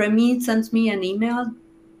 Remy sends me an email.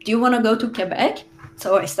 Do you want to go to Quebec?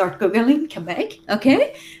 So I start Googling Quebec,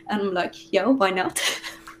 okay? And I'm like, yeah, why not?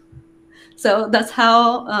 So that's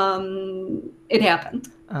how it happened.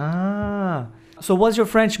 So was your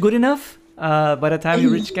French good enough by the time you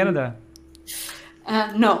reached Canada?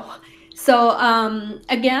 No. So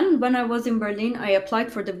again, when I was in Berlin, I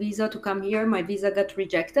applied for the visa to come here. My visa got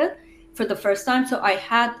rejected for the first time. So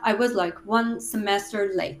I was like 1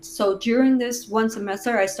 semester late. So during this 1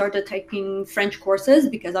 semester, I started taking French courses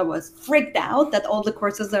because I was freaked out that all the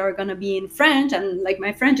courses are going to be in French, and like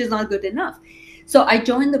my French is not good enough. So I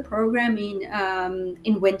joined the program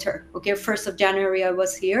in winter. Okay, 1st of January, I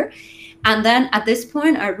was here. And then at this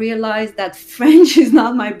point, I realized that French is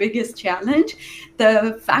not my biggest challenge.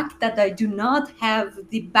 The fact that I do not have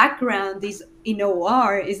the background, these in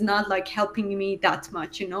OR is not like helping me that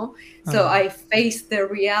much, you know. So I faced the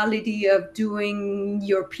reality of doing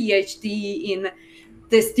your PhD in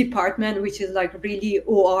this department, which is like really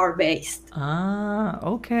OR based.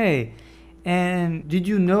 Okay. And did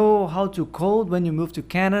you know how to code when you moved to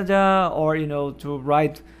Canada, or to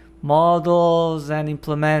write models and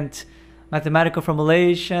implement mathematical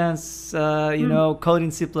formulations, code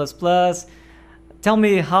in C++? Tell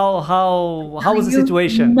me how was the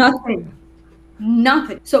situation?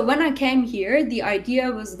 Nothing. So when I came here, the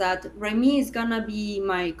idea was that Remy is gonna be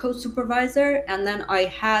my co-supervisor, and then I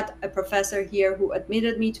had a professor here who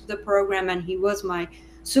admitted me to the program, and he was my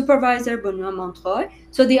supervisor, Benoît Montreuil.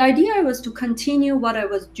 So the idea was to continue what I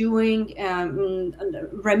was doing in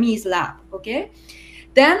Remy's lab, okay?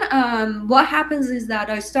 Then what happens is that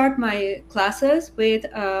I start my classes with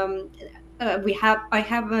I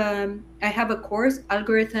have a course,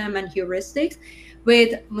 algorithm and heuristics,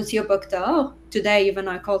 with Monsieur Boctor. Today, even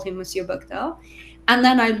I called him Monsieur Boctor. And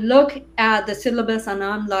then I look at the syllabus, and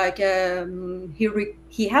I'm like,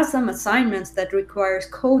 he has some assignments that requires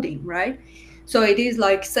coding, right? So it is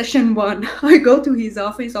like session 1. I go to his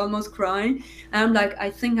office almost crying, and I'm like, I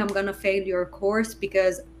think I'm gonna fail your course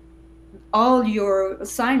because all your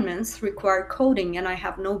assignments require coding, and I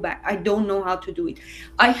have I don't know how to do it.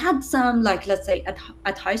 I had some, like, let's say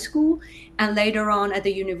at high school, and later on at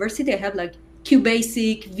the university, I have like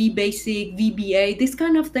QBasic, VBasic, VBA, this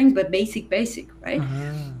kind of things, but basic, right?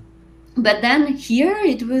 But then here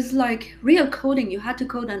it was like real coding. You had to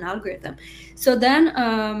code an algorithm. So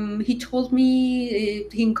then he told me,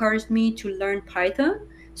 he encouraged me to learn Python.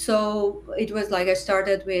 So it was like I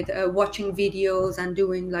started with watching videos and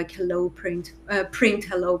doing like print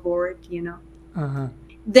hello work, you know.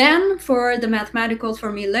 Then for the mathematical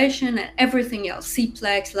formulation and everything else,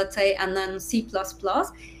 Cplex, let's say, and then C++.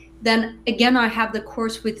 Then again, I have the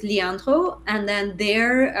course with Leandro, and then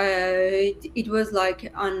there it was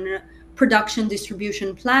like on production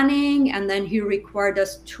distribution planning, and then he required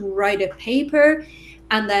us to write a paper,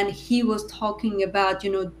 and then he was talking about,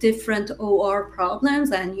 you know, different OR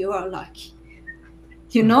problems, and you are like,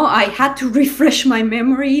 you know, I had to refresh my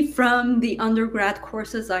memory from the undergrad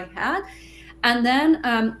courses I had. And then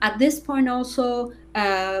at this point also,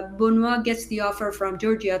 Benoît gets the offer from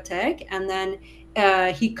Georgia Tech, and then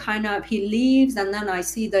he leaves, and then I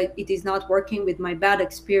see that it is not working with my bad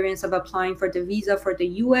experience of applying for the visa for the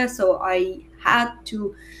US, so I had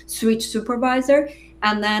to switch supervisor.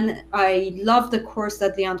 And then I loved the course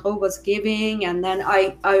that Leandro was giving, and then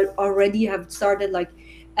I already have started like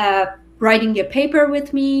writing a paper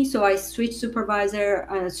with me, so I switched supervisor.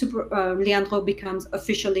 Leandro becomes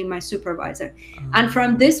officially my supervisor. And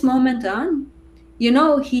from this moment on, you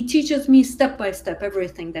know, he teaches me step by step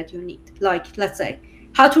everything that you need. Like, let's say,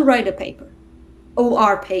 how to write a paper,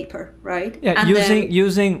 OR paper, right? Yeah, and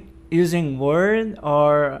using Word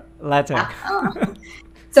or LaTeX.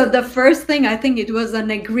 So the first thing, I think it was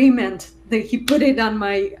an agreement that he put it on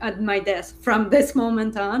my desk. From this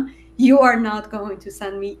moment on, you are not going to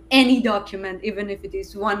send me any document, even if it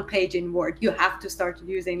is 1 page in Word. You have to start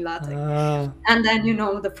using LaTeX. And then, you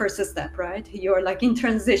know, the first step, right? You're like in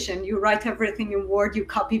transition. You write everything in Word, you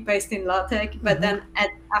copy paste in LaTeX, but then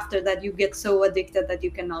after that, you get so addicted that you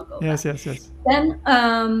cannot go back. Yes. Then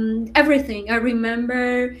everything. I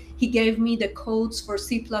remember he gave me the codes for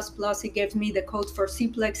C++. He gave me the codes for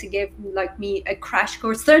Cplex. He gave like me a crash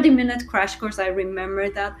course, 30-minute crash course. I remember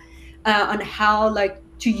that on how like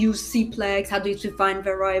to use Cplex, how do you define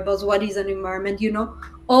variables, what is an environment, you know,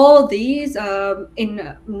 all these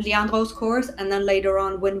in Leandro's course, and then later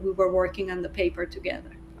on when we were working on the paper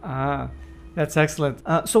together. That's excellent.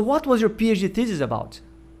 So what was your PhD thesis about?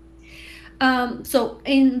 So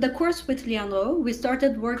in the course with Leandro, we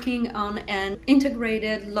started working on an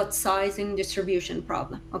integrated lot sizing distribution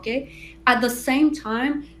problem, okay? At the same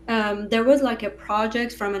time, there was like a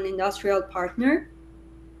project from an industrial partner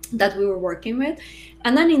that we were working with.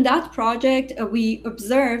 And then in that project, we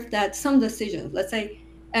observed that some decisions, let's say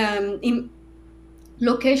in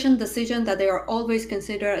location decision, that they are always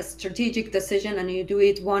considered a strategic decision and you do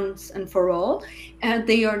it once and for all, and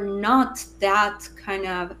they are not that kind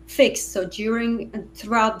of fixed. So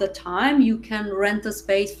throughout the time, you can rent a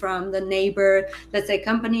space from the neighbor, let's say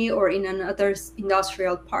company, or in another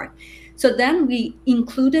industrial park. So then we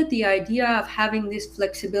included the idea of having this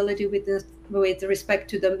flexibility with respect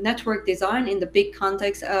to the network design in the big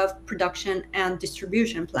context of production and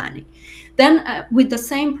distribution planning. Then with the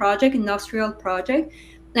same project, industrial project,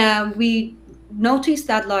 we noticed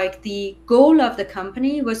that like the goal of the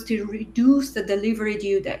company was to reduce the delivery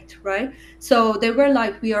due date, right? So they were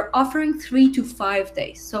like, we are offering 3 to 5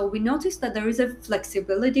 days. So we noticed that there is a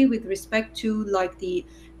flexibility with respect to like the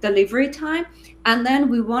delivery time. And then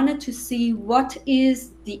we wanted to see what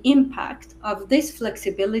is the impact of this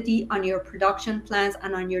flexibility on your production plans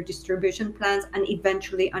and on your distribution plans and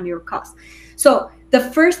eventually on your costs. So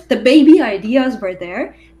the baby ideas were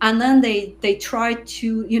there, and then they tried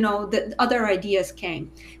to, the other ideas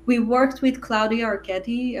came. We worked with Claudia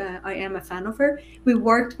Archetti. I am a fan of her. We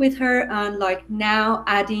worked with her on like now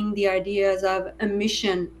adding the ideas of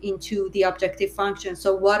emission into the objective function.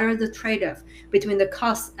 So what are the trade-offs between the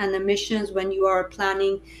costs and emissions when you are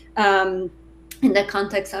planning in the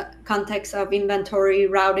context of inventory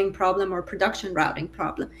routing problem or production routing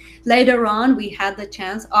problem. Later on, I had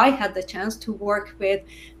the chance to work with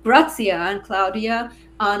Grazia and Claudia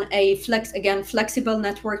on a flexible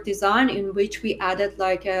network design in which we added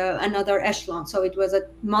like another echelon. So it was a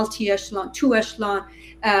multi-echelon, 2-echelon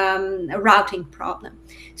routing problem.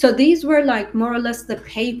 So these were like more or less the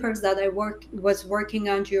papers that I was working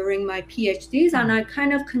on during my PhDs, and I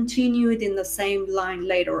kind of continued in the same line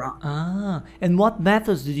later on. And what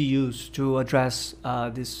methods did you use to address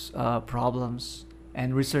these problems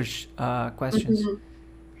and research questions? Mm-hmm.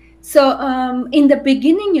 So in the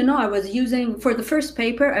beginning, I was using, for the first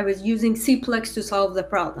paper, I was using Cplex to solve the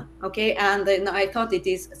problem, okay? And then I thought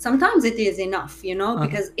sometimes it is enough,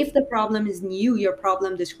 because if the problem is new, your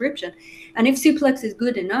problem description, and if Cplex is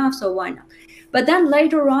good enough, so why not? But then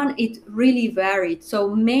later on, it really varied.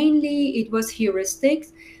 So mainly it was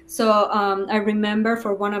heuristics. So I remember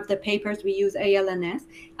for one of the papers, we used ALNS.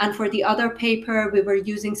 And for the other paper, we were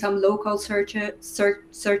using some local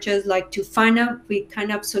searches like to find a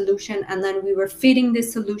kind of solution. And then we were feeding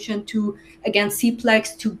this solution to, again,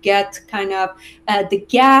 Cplex to get kind of the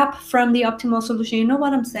gap from the optimal solution. You know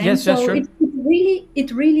what I'm saying? Yes, so sure.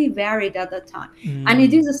 it really varied at the time. And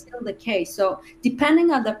it is still the case. So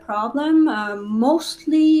depending on the problem,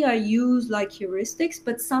 mostly I use like heuristics,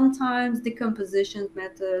 but sometimes decomposition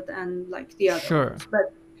method and like the other. Sure.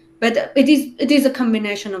 But it is a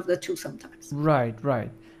combination of the two sometimes. Right.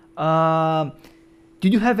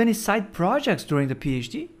 Did you have any side projects during the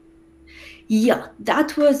PhD? Yeah,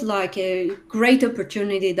 that was like a great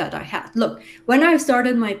opportunity that I had. Look, when I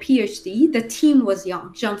started my PhD, the team was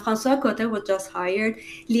young. Jean-François Cote was just hired.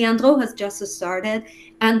 Leandro has just started.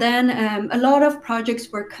 And then a lot of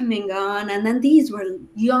projects were coming on. And then these were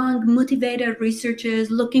young, motivated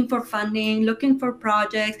researchers looking for funding, looking for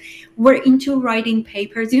projects, were into writing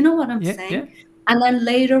papers. You know what I'm saying? Yeah. And then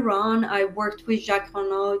later on, I worked with Jacques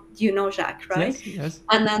Renaud. You know Jacques, right? Yes.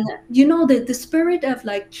 And then, the spirit of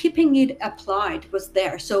like keeping it applied was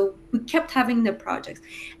there. So we kept having the projects.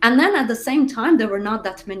 And then at the same time, there were not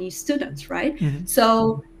that many students, right? Mm-hmm.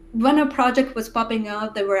 So when a project was popping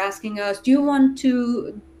up, they were asking us, do you want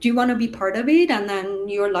to be part of it? And then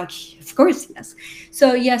you're like, of course, yes.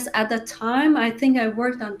 So yes, at the time, I think I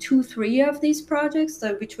worked on 2-3 of these projects,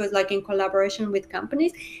 which was like in collaboration with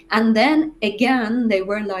companies. And then again, they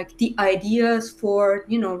were like the ideas for,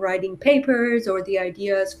 writing papers, or the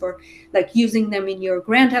ideas for like using them in your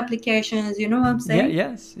grant applications. You know what I'm saying? Yeah,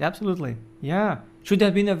 yes, absolutely. Yeah. Should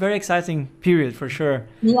have been a very exciting period for sure.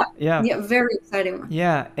 Yeah, very exciting one.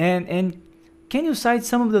 Yeah, and can you cite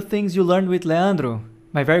some of the things you learned with Leandro,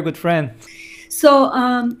 my very good friend? So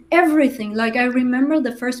everything, like I remember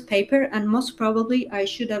the first paper, and most probably I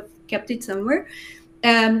should have kept it somewhere.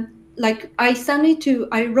 Like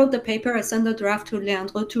I wrote the paper, I sent the draft to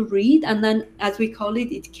Leandro to read, and then as we call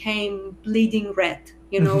it, it came bleeding red,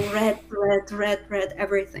 red,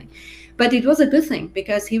 everything. But it was a good thing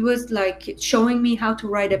because he was like showing me how to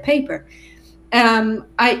write a paper.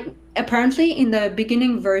 I apparently in the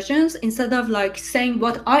beginning versions, instead of like saying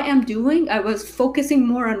what I am doing, I was focusing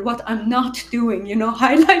more on what I'm not doing,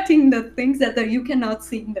 highlighting the things that you cannot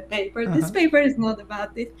see in the paper. This paper is not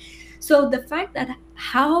about this. So the fact that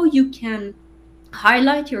how you can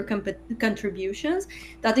highlight your contributions,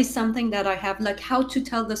 that is something that I have, like how to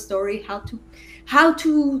tell the story, how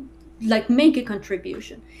to like make a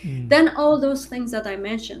contribution. Then all those things that I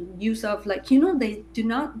mentioned, use of like,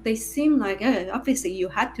 they seem like obviously you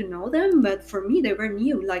had to know them, but for me they were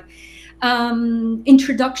new, like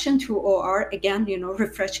introduction to OR, again,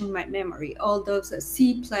 refreshing my memory, all those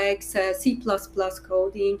Cplex, C++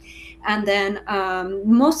 coding, and then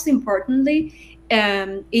most importantly,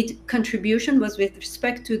 contribution was with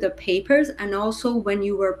respect to the papers, and also when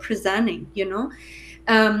you were presenting,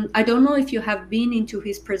 I don't know if you have been into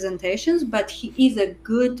his presentations, but he is a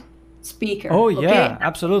good speaker. Oh, yeah, okay?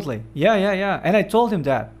 Absolutely. Yeah. And I told him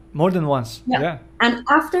that. More than once. Yeah. Yeah. And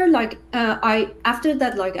after I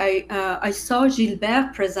saw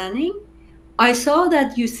Gilbert presenting, I saw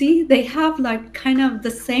that, you see, they have like kind of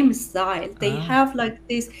the same style. They have like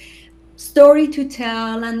this story to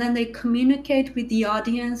tell, and then they communicate with the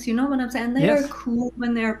audience, you know what I'm saying? And they are cool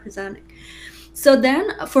when they are presenting. So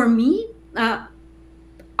then for me, I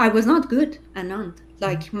was not good at Nantes.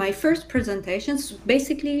 Like my first presentations,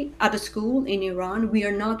 basically at a school in Iran, we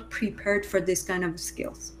are not prepared for this kind of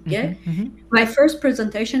skills. Okay. My first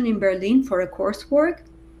presentation in Berlin for a coursework,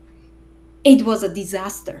 it was a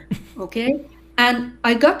disaster. Okay. And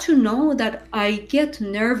I got to know that I get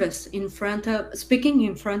nervous speaking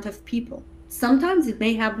in front of people. Sometimes it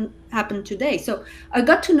may happen today. So I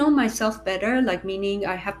got to know myself better, like meaning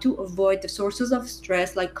I have to avoid the sources of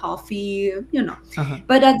stress, like coffee, you know.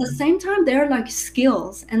 But at the same time, they're like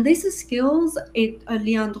skills. And these skills,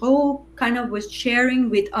 Leandro kind of was sharing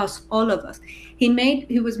with us, all of us.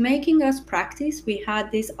 He was making us practice. We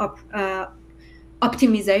had this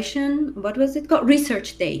optimization, what was it called?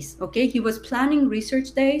 Research days. Okay, he was planning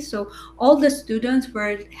research days, so all the students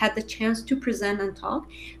had the chance to present and talk.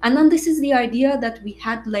 And then this is the idea that we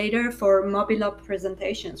had later for MobilOpt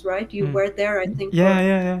presentations, right? You were there, I think.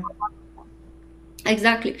 Yeah.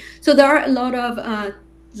 Exactly. So there are a lot of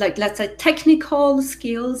like, let's say, technical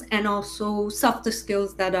skills and also softer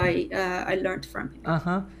skills that I learned from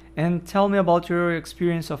him. And tell me about your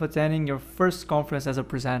experience of attending your first conference as a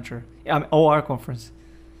presenter. OR conference.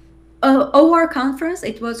 OR conference,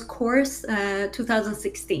 it was course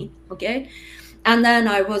 2016, okay? And then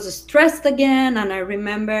I was stressed again, and I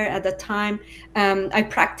remember at the time I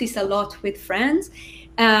practiced a lot with friends.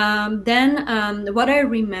 Then what I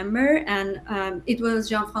remember, and it was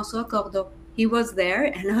Jean-François Cordeau. He was there,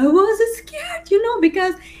 and I was scared, you know,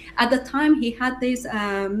 because at the time he had this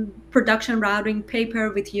production routing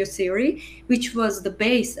paper with Yosiri, which was the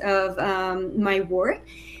base of my work.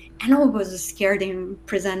 And I was scared in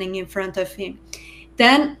presenting in front of him.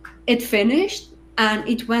 Then it finished and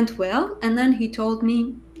it went well. And then he told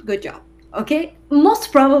me, good job. Okay.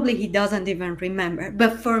 Most probably he doesn't even remember.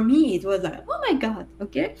 But for me, it was like, oh my God.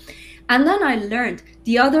 Okay. And then I learned.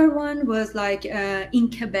 The other one was like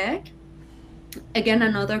in Quebec. Again,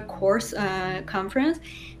 another course conference,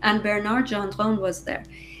 and Bernard Gendron was there.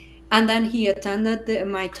 And then he attended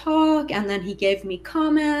my talk, and then he gave me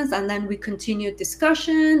comments, and then we continued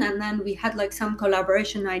discussion, and then we had like some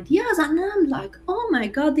collaboration ideas. And I'm like, oh my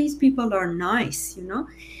God, these people are nice, you know?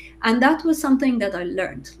 And that was something that I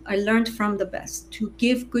learned. I learned from the best to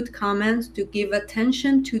give good comments, to give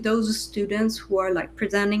attention to those students who are like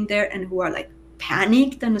presenting there and who are like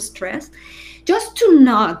panicked and stressed. Just to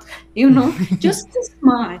nod, you know, just to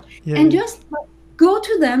smile, and just like, go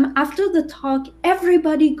to them after the talk.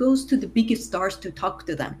 Everybody goes to the biggest stars to talk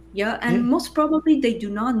to them. And most probably they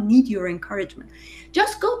do not need your encouragement.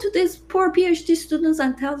 Just go to these poor PhD students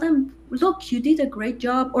and tell them, look, you did a great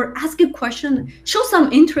job, or ask a question, show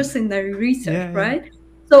some interest in their research, right?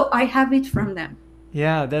 So I have it from them.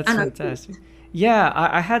 Yeah, that's fantastic. Yeah,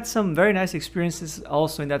 I had some very nice experiences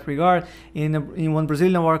also in that regard. In one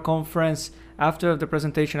Brazilian OR conference, after the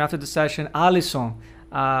presentation, after the session, Alisson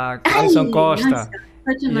Costa.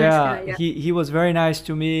 Nice guy. He was very nice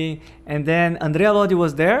to me. And then Andrea Lodi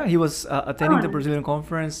was there. He was attending the Brazilian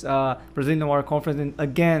conference, Brazilian OR conference, and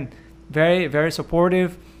again, very, very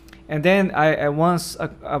supportive. And then I once,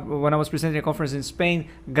 when I was presenting a conference in Spain,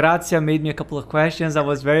 Grazia made me a couple of questions. I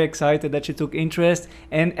was very excited that she took interest.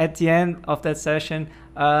 And at the end of that session,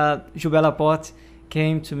 Joubert Laporte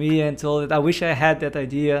came to me and told that I wish I had that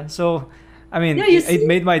idea. So, I mean, it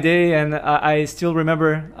made my day, and I still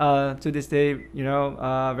remember to this day, you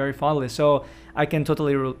know, very fondly. So I can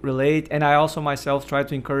totally relate. And I also myself try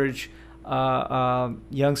to encourage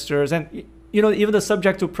youngsters, and you know, even the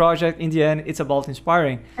subject to project, in the end, it's about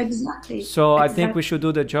inspiring. Exactly. So I think we should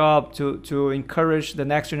do the job to encourage the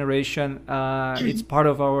next generation. It's part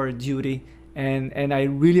of our duty, and I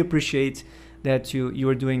really appreciate that you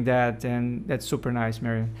are doing that, and that's super nice,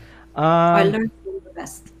 Maryam. I learned from the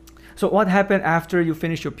best. So what happened after you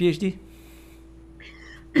finished your PhD?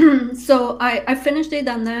 So I finished it,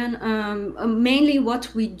 and then mainly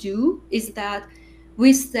what we do is that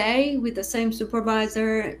we stay with the same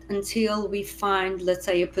supervisor until we find, let's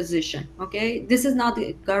say, a position. Okay, this is not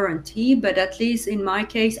a guarantee, but at least in my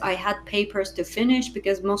case, I had papers to finish,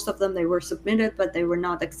 because most of them, they were submitted, but they were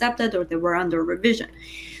not accepted, or they were under revision.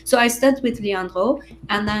 So I stayed with Leandro,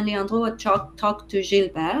 and then Leandro had talked to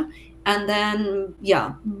Gilbert, and then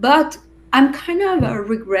but I'm kind of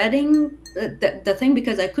regretting the thing,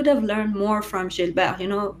 because I could have learned more from Gilbert. You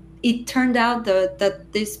know, it turned out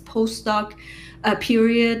that this postdoc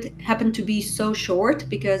period happened to be so short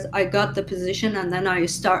because I got the position, and then I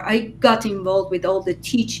got involved with all the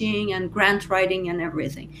teaching and grant writing and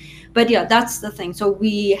everything. But yeah, that's the thing. So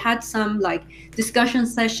we had some like discussion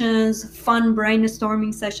sessions, fun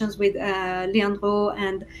brainstorming sessions with Leandro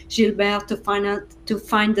and Gilbert to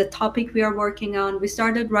find the topic we are working on. We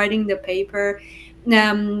started writing the paper,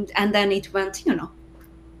 and then it went,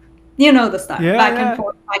 the style, back and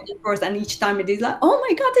forth, and each time it is like, oh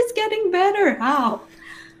my God, it's getting better. How?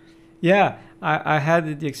 Yeah, I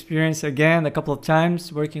had the experience again a couple of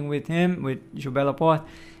times working with him, with Gilbert Laporte.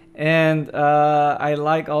 And I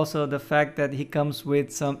like also the fact that he comes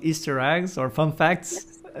with some Easter eggs or fun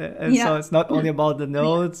facts. Yes. And so it's not only about the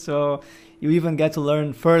notes, so you even get to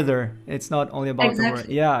learn further. It's not only about the work.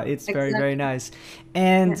 Yeah, it's very, very nice.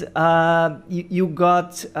 And you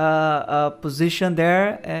got a position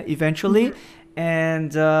there eventually.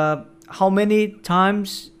 And how many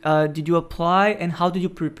times did you apply, and how did you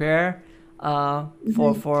prepare for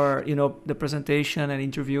the presentation and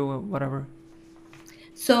interview or whatever?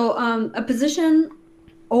 So a position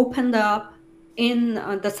opened up in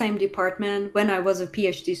the same department when I was a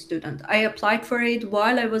PhD student. I applied for it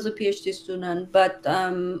while I was a PhD student, but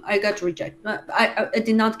I got rejected. I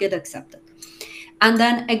did not get accepted. And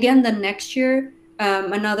then again, the next year,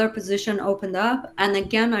 another position opened up, and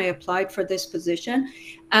again, I applied for this position.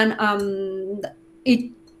 And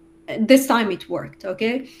this time it worked,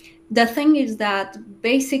 okay? The thing is that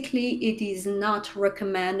basically it is not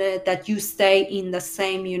recommended that you stay in the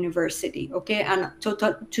same university, okay? And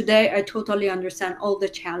today I totally understand all the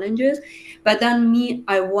challenges, but then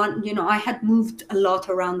I had moved a lot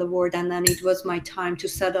around the world, and then it was my time to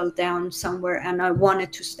settle down somewhere, and I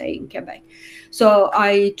wanted to stay in Quebec. So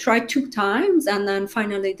I tried 2 times, and then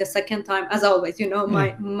finally the second time, as always,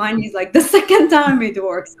 my mind is like, the second time it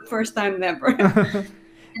works, the first time never.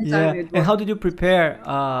 Yeah, and how did you prepare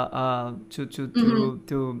to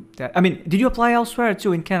that? I mean, did you apply elsewhere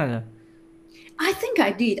too in Canada? I think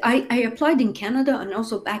I did. I applied in Canada and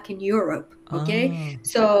also back in Europe. Okay,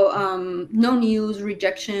 so no news,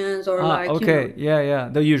 rejections, or okay, yeah,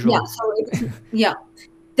 the usual. Yeah.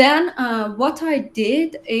 Then what I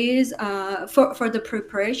did is for the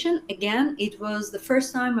preparation, again, it was the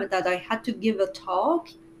first time that I had to give a talk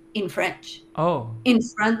in French. In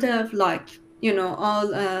front of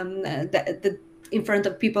all in front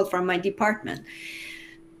of people from my department.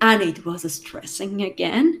 And it was stressing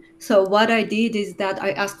again. So what I did is that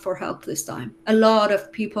I asked for help this time. A lot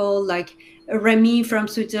of people, like Remy from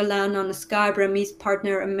Switzerland on Skype, Remy's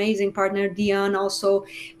partner, amazing partner, Dion also,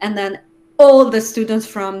 and then all the students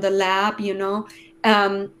from the lab,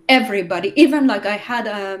 everybody. Even like I had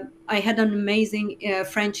an amazing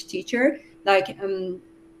French teacher, like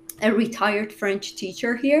a retired French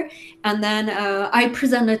teacher here. And then I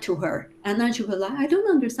presented to her, and then she was like, I don't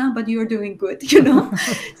understand, but you're doing good,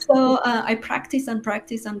 So I practice and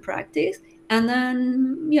practice and practice. And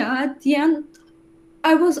then, at the end,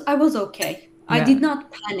 I was okay. Yeah. I did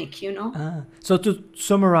not panic, So to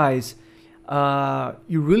summarize,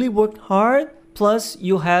 you really worked hard, plus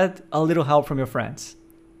you had a little help from your friends.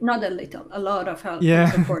 Not a little, a lot of help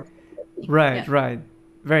and support. Right.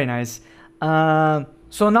 Very nice.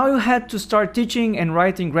 So now you had to start teaching and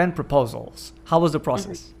writing grant proposals. How was the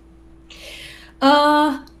process?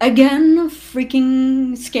 Again,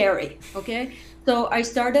 freaking scary, okay? So I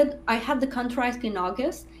had the contract in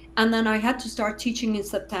August, and then I had to start teaching in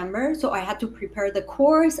September. So I had to prepare the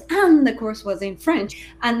course, and the course was in French.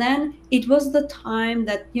 And then it was the time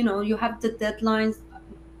that, you have the deadlines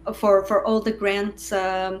for all the grants,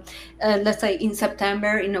 let's say in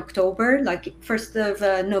September, in October, like 1st of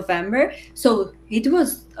November. So it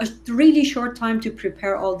was a really short time to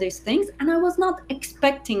prepare all these things. And I was not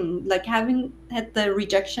expecting, like having had the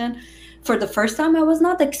rejection for the first time, I was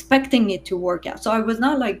not expecting it to work out. So I was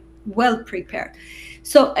not like well prepared.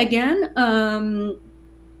 So again,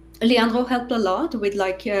 Leandro helped a lot with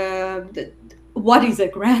like, what is a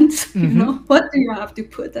grant? What do you have to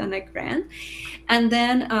put on a grant? And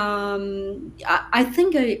then I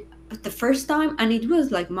think the first time, and it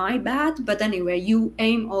was like my bad, but anyway, you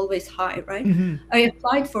aim always high, right? I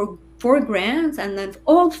applied for 4 grants, and then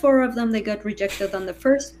all 4 of them, they got rejected on the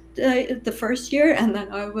first year. And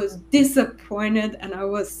then I was disappointed and I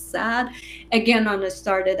was sad again. And I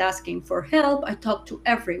started asking for help. I talked to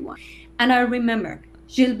everyone, and I remember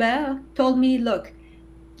Gilbert told me, look,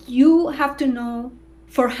 you have to know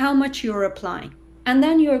for how much you're applying, and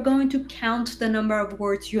then you're going to count the number of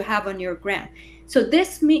words you have on your grant. So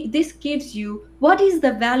this gives you what is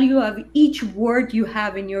the value of each word you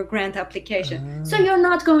have in your grant application. So you're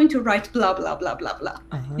not going to write blah, blah, blah, blah, blah.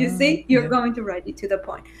 You see, you're going to write it to the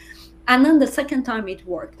point. And then the second time it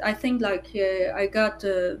worked. I think like I got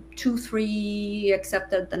 2, 3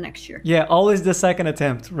 accepted the next year. Yeah, always the second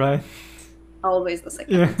attempt, right? Always the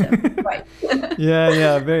second attempt, right?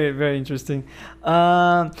 Yeah, very, very interesting.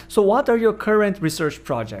 So what are your current research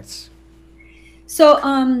projects? So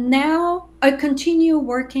now I continue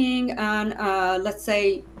working on, let's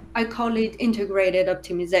say, I call it integrated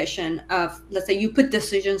optimization of, let's say, you put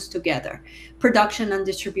decisions together, production and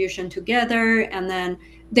distribution together, and then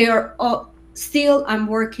they are all, still I'm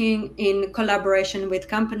working in collaboration with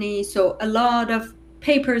companies. So a lot of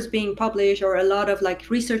papers being published or a lot of like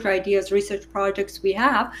research ideas, research projects we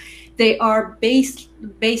have, they are based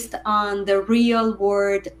on the real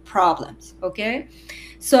world problems, okay?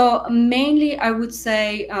 So mainly I would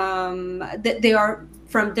say that they are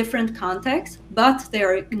from different contexts, but they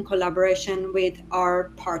are in collaboration with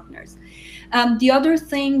our partners. The other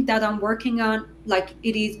thing that I'm working on, like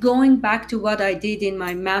it is going back to what I did in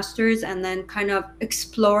my master's and then kind of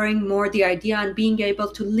exploring more the idea and being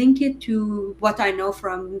able to link it to what I know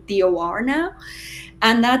from DOR now.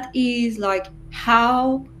 And that is like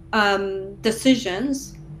how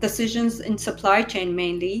decisions in supply chain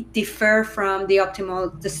mainly differ from the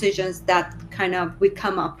optimal decisions that kind of we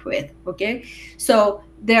come up with, okay? So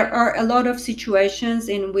there are a lot of situations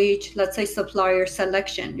in which, let's say, supplier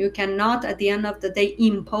selection, you cannot at the end of the day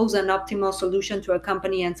impose an optimal solution to a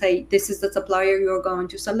company and say, this is the supplier you're going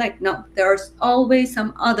to select. No, there's always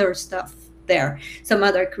some other stuff there, some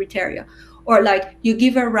other criteria. Or like you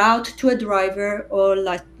give a route to a driver or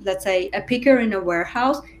like, let's say, a picker in a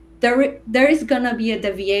warehouse, there is going to be a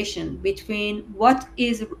deviation between what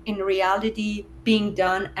is in reality being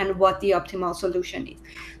done and what the optimal solution is.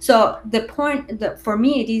 So the point that for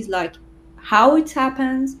me, it is like how it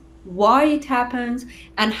happens, why it happens,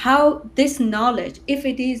 and how this knowledge, if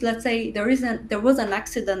it is, let's say there was an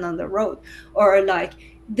accident on the road, or like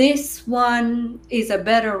this one is a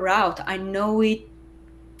better route, I know it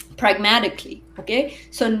pragmatically, okay?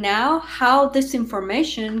 So now how this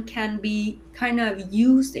information can be kind of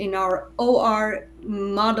used in our OR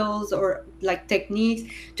models or like techniques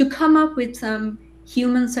to come up with some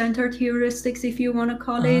human-centered heuristics, if you want to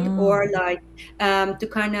call it, or like to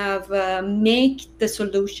kind of make the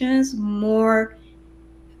solutions more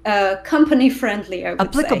company-friendly, I would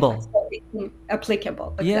applicable. Say.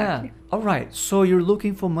 Applicable, exactly. Yeah, all right. So you're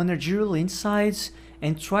looking for managerial insights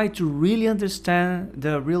and try to really understand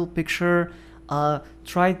the real picture,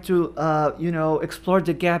 try to, explore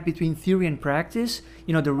the gap between theory and practice,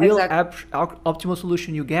 the real optimal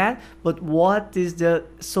solution you get, but what is the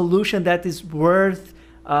solution that is worth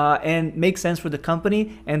and makes sense for the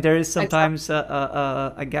company, and there is sometimes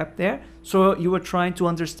a gap there. So you were trying to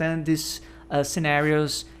understand these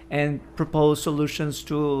scenarios and propose solutions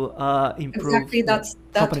to improve. Exactly,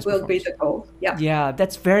 that will be the goal. Yeah. Yeah,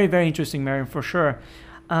 that's very, very interesting, Maryam, for sure.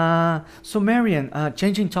 So Maryam,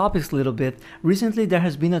 changing topics a little bit, recently there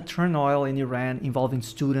has been a turmoil in Iran involving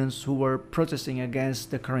students who were protesting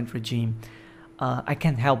against the current regime. I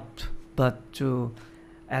can't help but to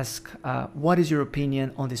ask, what is your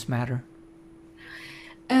opinion on this matter?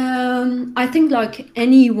 I think like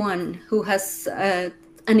anyone who has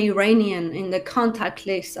an Iranian in the contact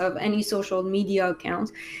list of any social media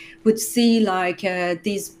accounts would see like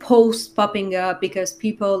these posts popping up because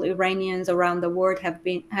Iranians around the world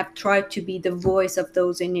have tried to be the voice of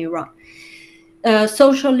those in Iran.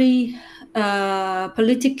 Socially,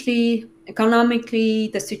 politically, economically,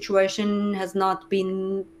 the situation has not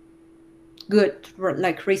been good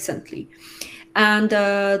like recently. And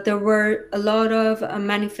there were a lot of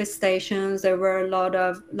manifestations. There were a lot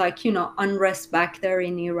of unrest back there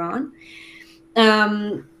in Iran.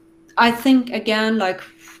 I think again, like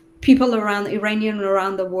people Iranian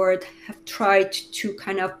around the world have tried to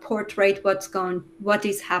kind of portray what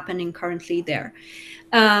is happening currently there.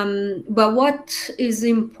 But what is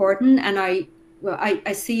important, and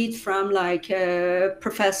I see it from like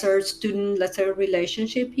professor-student, let's say,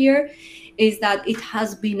 relationship here, is that it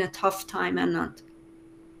has been a tough time and not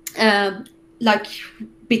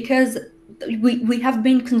because we have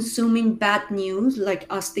been consuming bad news, like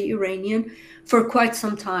us, the Iranian, for quite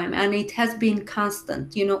some time, and it has been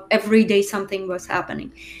constant. Every day something was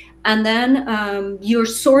happening, and then your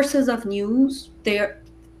sources of news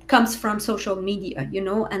comes from social media,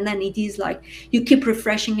 and then it is like you keep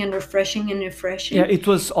refreshing and refreshing and refreshing. Yeah, it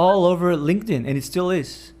was all over LinkedIn, and it still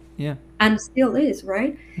is. Yeah. And still is,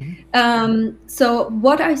 right? Mm-hmm. So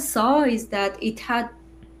what I saw is that it had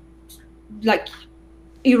like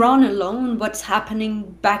Iran alone, what's happening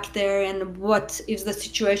back there and what is the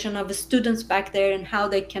situation of the students back there and how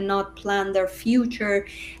they cannot plan their future.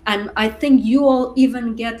 And I think you all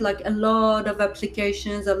even get like a lot of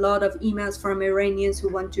applications, a lot of emails from Iranians who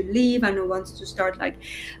want to leave and who wants to start like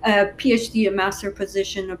a PhD, a master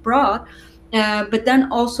position abroad. But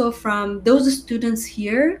then also from those students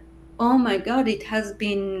here, oh my God, it has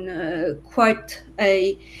been quite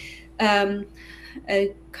a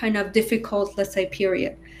kind of difficult, let's say,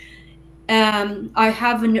 period. I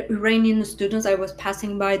have an Iranian student. I was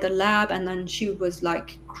passing by the lab, and then she was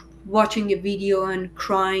like watching a video and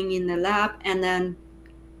crying in the lab. And then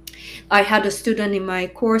I had a student in my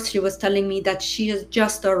course. She was telling me that she has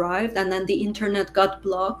just arrived, and then the internet got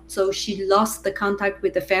blocked, so she lost the contact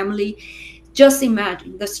with the family. Just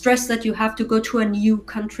imagine the stress that you have to go to a new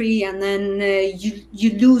country, and then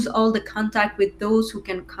you lose all the contact with those who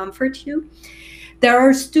can comfort you. There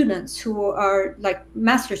are students who are like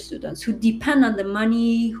master students who depend on the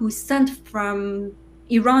money who is sent from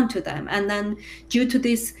Iran to them. And then due to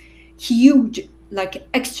this huge like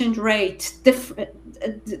exchange rate,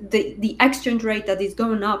 the exchange rate that is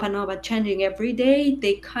going up and up and changing every day,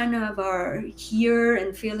 they kind of are here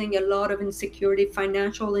and feeling a lot of insecurity,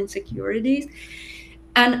 financial insecurities.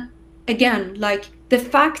 And again, like the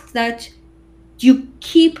fact that you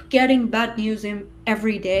keep getting bad news in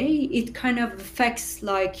every day, it kind of affects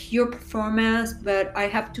like your performance. But I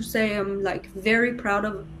have to say I'm like very proud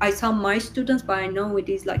of, I saw my students, but I know it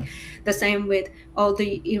is like the same with all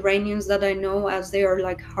the Iranians that I know, as they are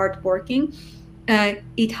like hardworking.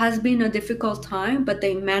 It has been a difficult time, but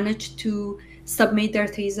they managed to submit their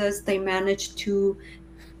thesis, they managed to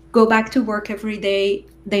go back to work every day,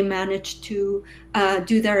 they managed to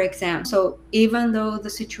do their exam. So even though the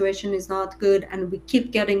situation is not good and we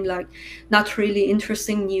keep getting like not really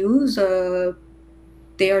interesting news,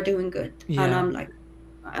 they are doing good. Yeah. And I'm like,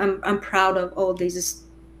 I'm proud of all these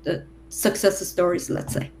success stories,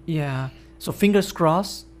 let's say. Yeah. So fingers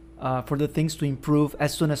crossed for the things to improve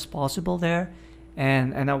as soon as possible there.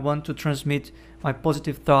 And I want to transmit my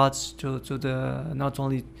positive thoughts to the, not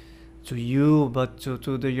only to you, but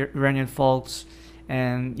to the Iranian folks,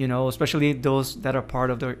 and you know, especially those that are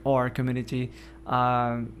part of the OR community.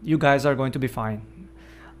 You guys are going to be fine.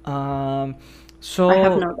 So I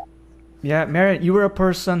have no doubt. yeah, Maryam, you were a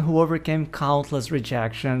person who overcame countless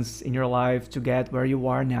rejections in your life to get where you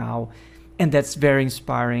are now, and that's very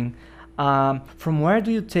inspiring. From where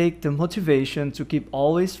do you take the motivation to keep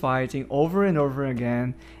always fighting over and over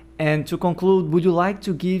again? And to conclude, would you like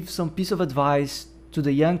to give some piece of advice to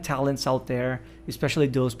the young talents out there, especially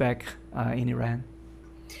those back in Iran?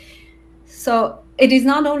 So it is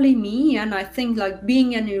not only me, and I think like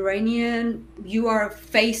being an Iranian, you are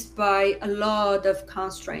faced by a lot of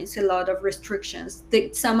constraints, a lot of restrictions.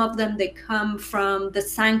 Some of them, they come from the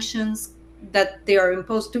sanctions that they are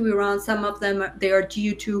imposed to Iran. Some of them, they are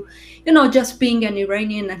due to, you know, just being an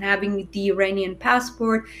Iranian and having the Iranian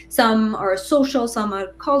passport. Some are social, some are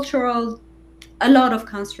cultural. A lot of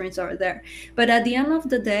constraints are there. But at the end of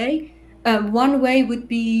the day, one way would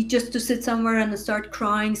be just to sit somewhere and start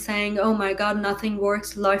crying, saying, oh my God, nothing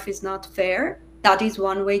works, life is not fair. That is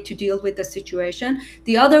one way to deal with the situation.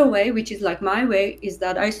 The other way, which is like my way, is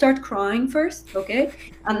that I start crying first, okay?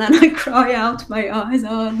 And then I cry out my eyes,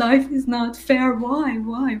 oh, life is not fair, why?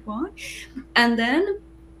 And then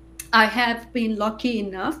I have been lucky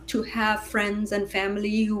enough to have friends and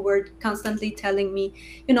family who were constantly telling me,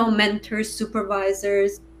 you know, mentors,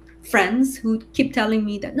 supervisors, friends who keep telling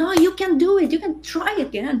me that, no, you can do it, you can try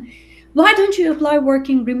again. Why don't you apply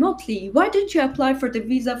working remotely? Why don't you apply for the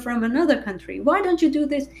visa from another country? Why don't you do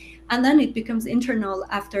this? And then it becomes internal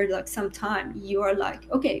after like some time. You are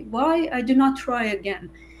like, okay, why I do not try again?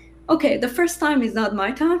 Okay, the first time is not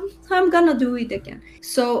my time, I'm gonna do it again.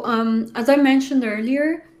 So as I mentioned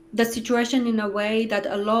earlier, the situation in a way that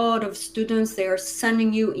a lot of students, they are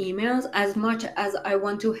sending you emails. As much as I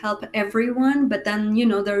want to help everyone, but then, you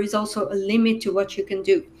know, there is also a limit to what you can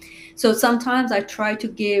do. So sometimes I try to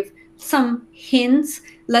give some hints.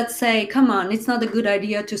 Let's say, come on, it's not a good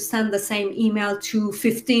idea to send the same email to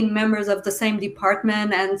 15 members of the same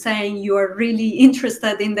department and saying you are really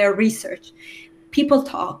interested in their research. People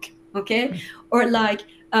talk, okay? Or like,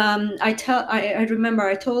 I remember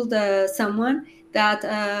I told someone that,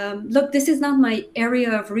 look, this is not my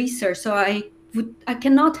area of research, so I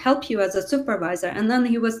cannot help you as a supervisor. And then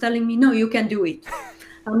he was telling me, no, you can do it.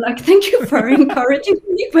 I'm like, thank you for encouraging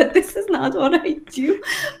me, but this is not what I do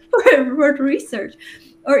for research.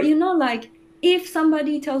 Or, you know, like if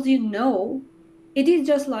somebody tells you no, it is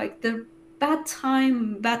just like the bad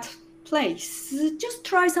time, bad place. Just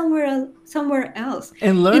try somewhere else.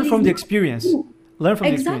 And learn from the experience. learn from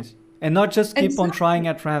the Exactly. experience and not just keep on Exactly. trying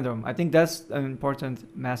at random. I think that's an important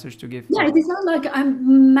message to give. Yeah, it is not like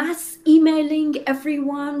I'm mass emailing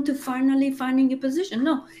everyone to finally finding a position.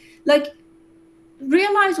 No, like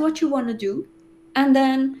realize what you want to do and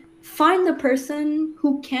then find the person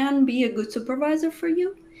who can be a good supervisor for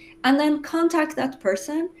you and then contact that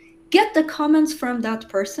person, get the comments from that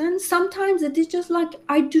person. Sometimes it is just like,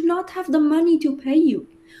 I do not have the money to pay you.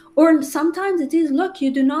 Or sometimes it is, look,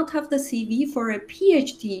 you do not have the CV for a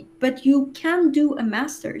PhD, but you can do a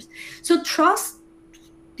master's. So trust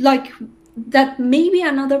like that maybe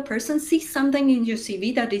another person sees something in your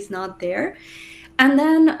CV that is not there. And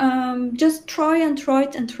then just try and try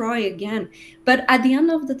it and try again. But at the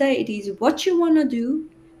end of the day, it is what you want to do,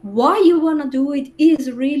 why you want to do it.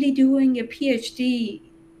 Is really doing a PhD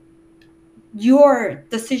your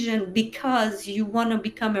decision because you want to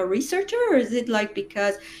become a researcher, or is it like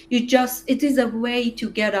because it is a way to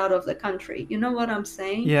get out of the country? You know what I'm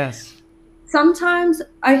saying? Yes. Sometimes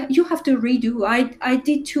you have to redo. I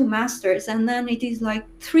did 2 masters, and then it is like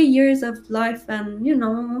 3 years of life, and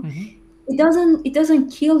it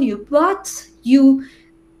doesn't kill you, but you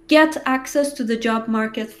get access to the job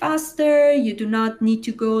market faster. You do not need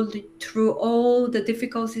to go through all the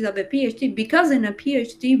difficulties of a PhD, because in a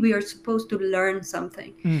PhD we are supposed to learn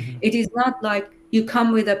something. It is not like you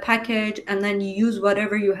come with a package and then you use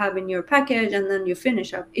whatever you have in your package and then you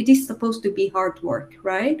finish up. It is supposed to be hard work,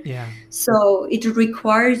 right? Yeah. So it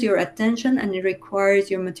requires your attention and it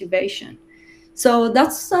requires your motivation. So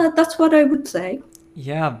that's what I would say.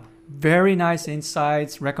 Yeah, very nice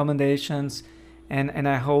insights, recommendations, and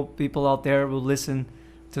I hope people out there will listen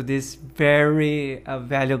to these very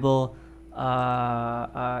valuable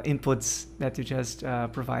inputs that you just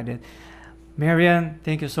provided. Maryam,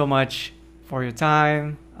 thank you so much for your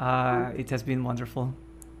time. It has been wonderful.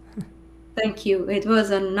 Thank you. It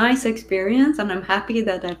was a nice experience, and I'm happy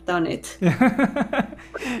that I've done it.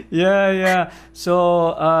 Yeah.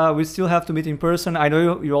 So we still have to meet in person. I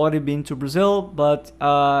know you already been to Brazil, but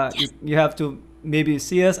Yes. you have to maybe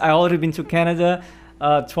see us. I already been to Canada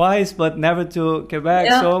twice, but never to Quebec.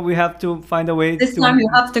 Yeah. So we have to find a way This time you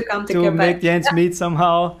have to come to Quebec. make the ends meet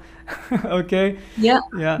somehow. Okay. Yeah.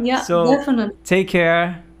 So Definitely. take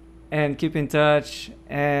care and keep in touch,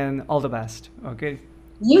 and all the best. Okay.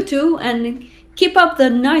 You too, and keep up the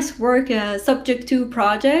nice work, Subject 2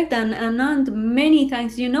 project, and many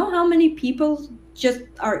thanks. You know how many people just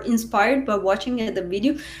are inspired by watching the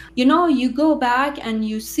video? You know, you go back and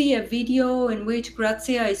you see a video in which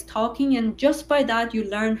Grazia is talking, and just by that you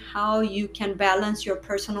learn how you can balance your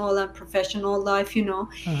personal and professional life, you know.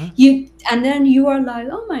 And then you are like,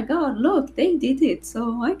 oh my God, look, they did it,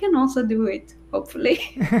 so I can also do it, hopefully.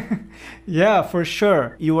 Yeah, for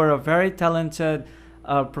sure. You are a very talented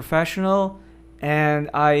professional, and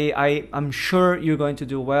I'm sure you're going to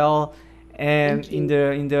do well. And in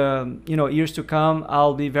the years to come,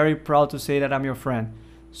 I'll be very proud to say that I'm your friend.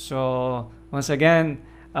 So once again,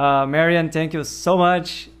 Maryam, thank you so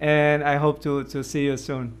much, and I hope to see you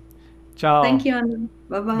soon. Ciao. Thank you, Anna.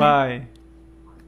 Bye-bye. Bye.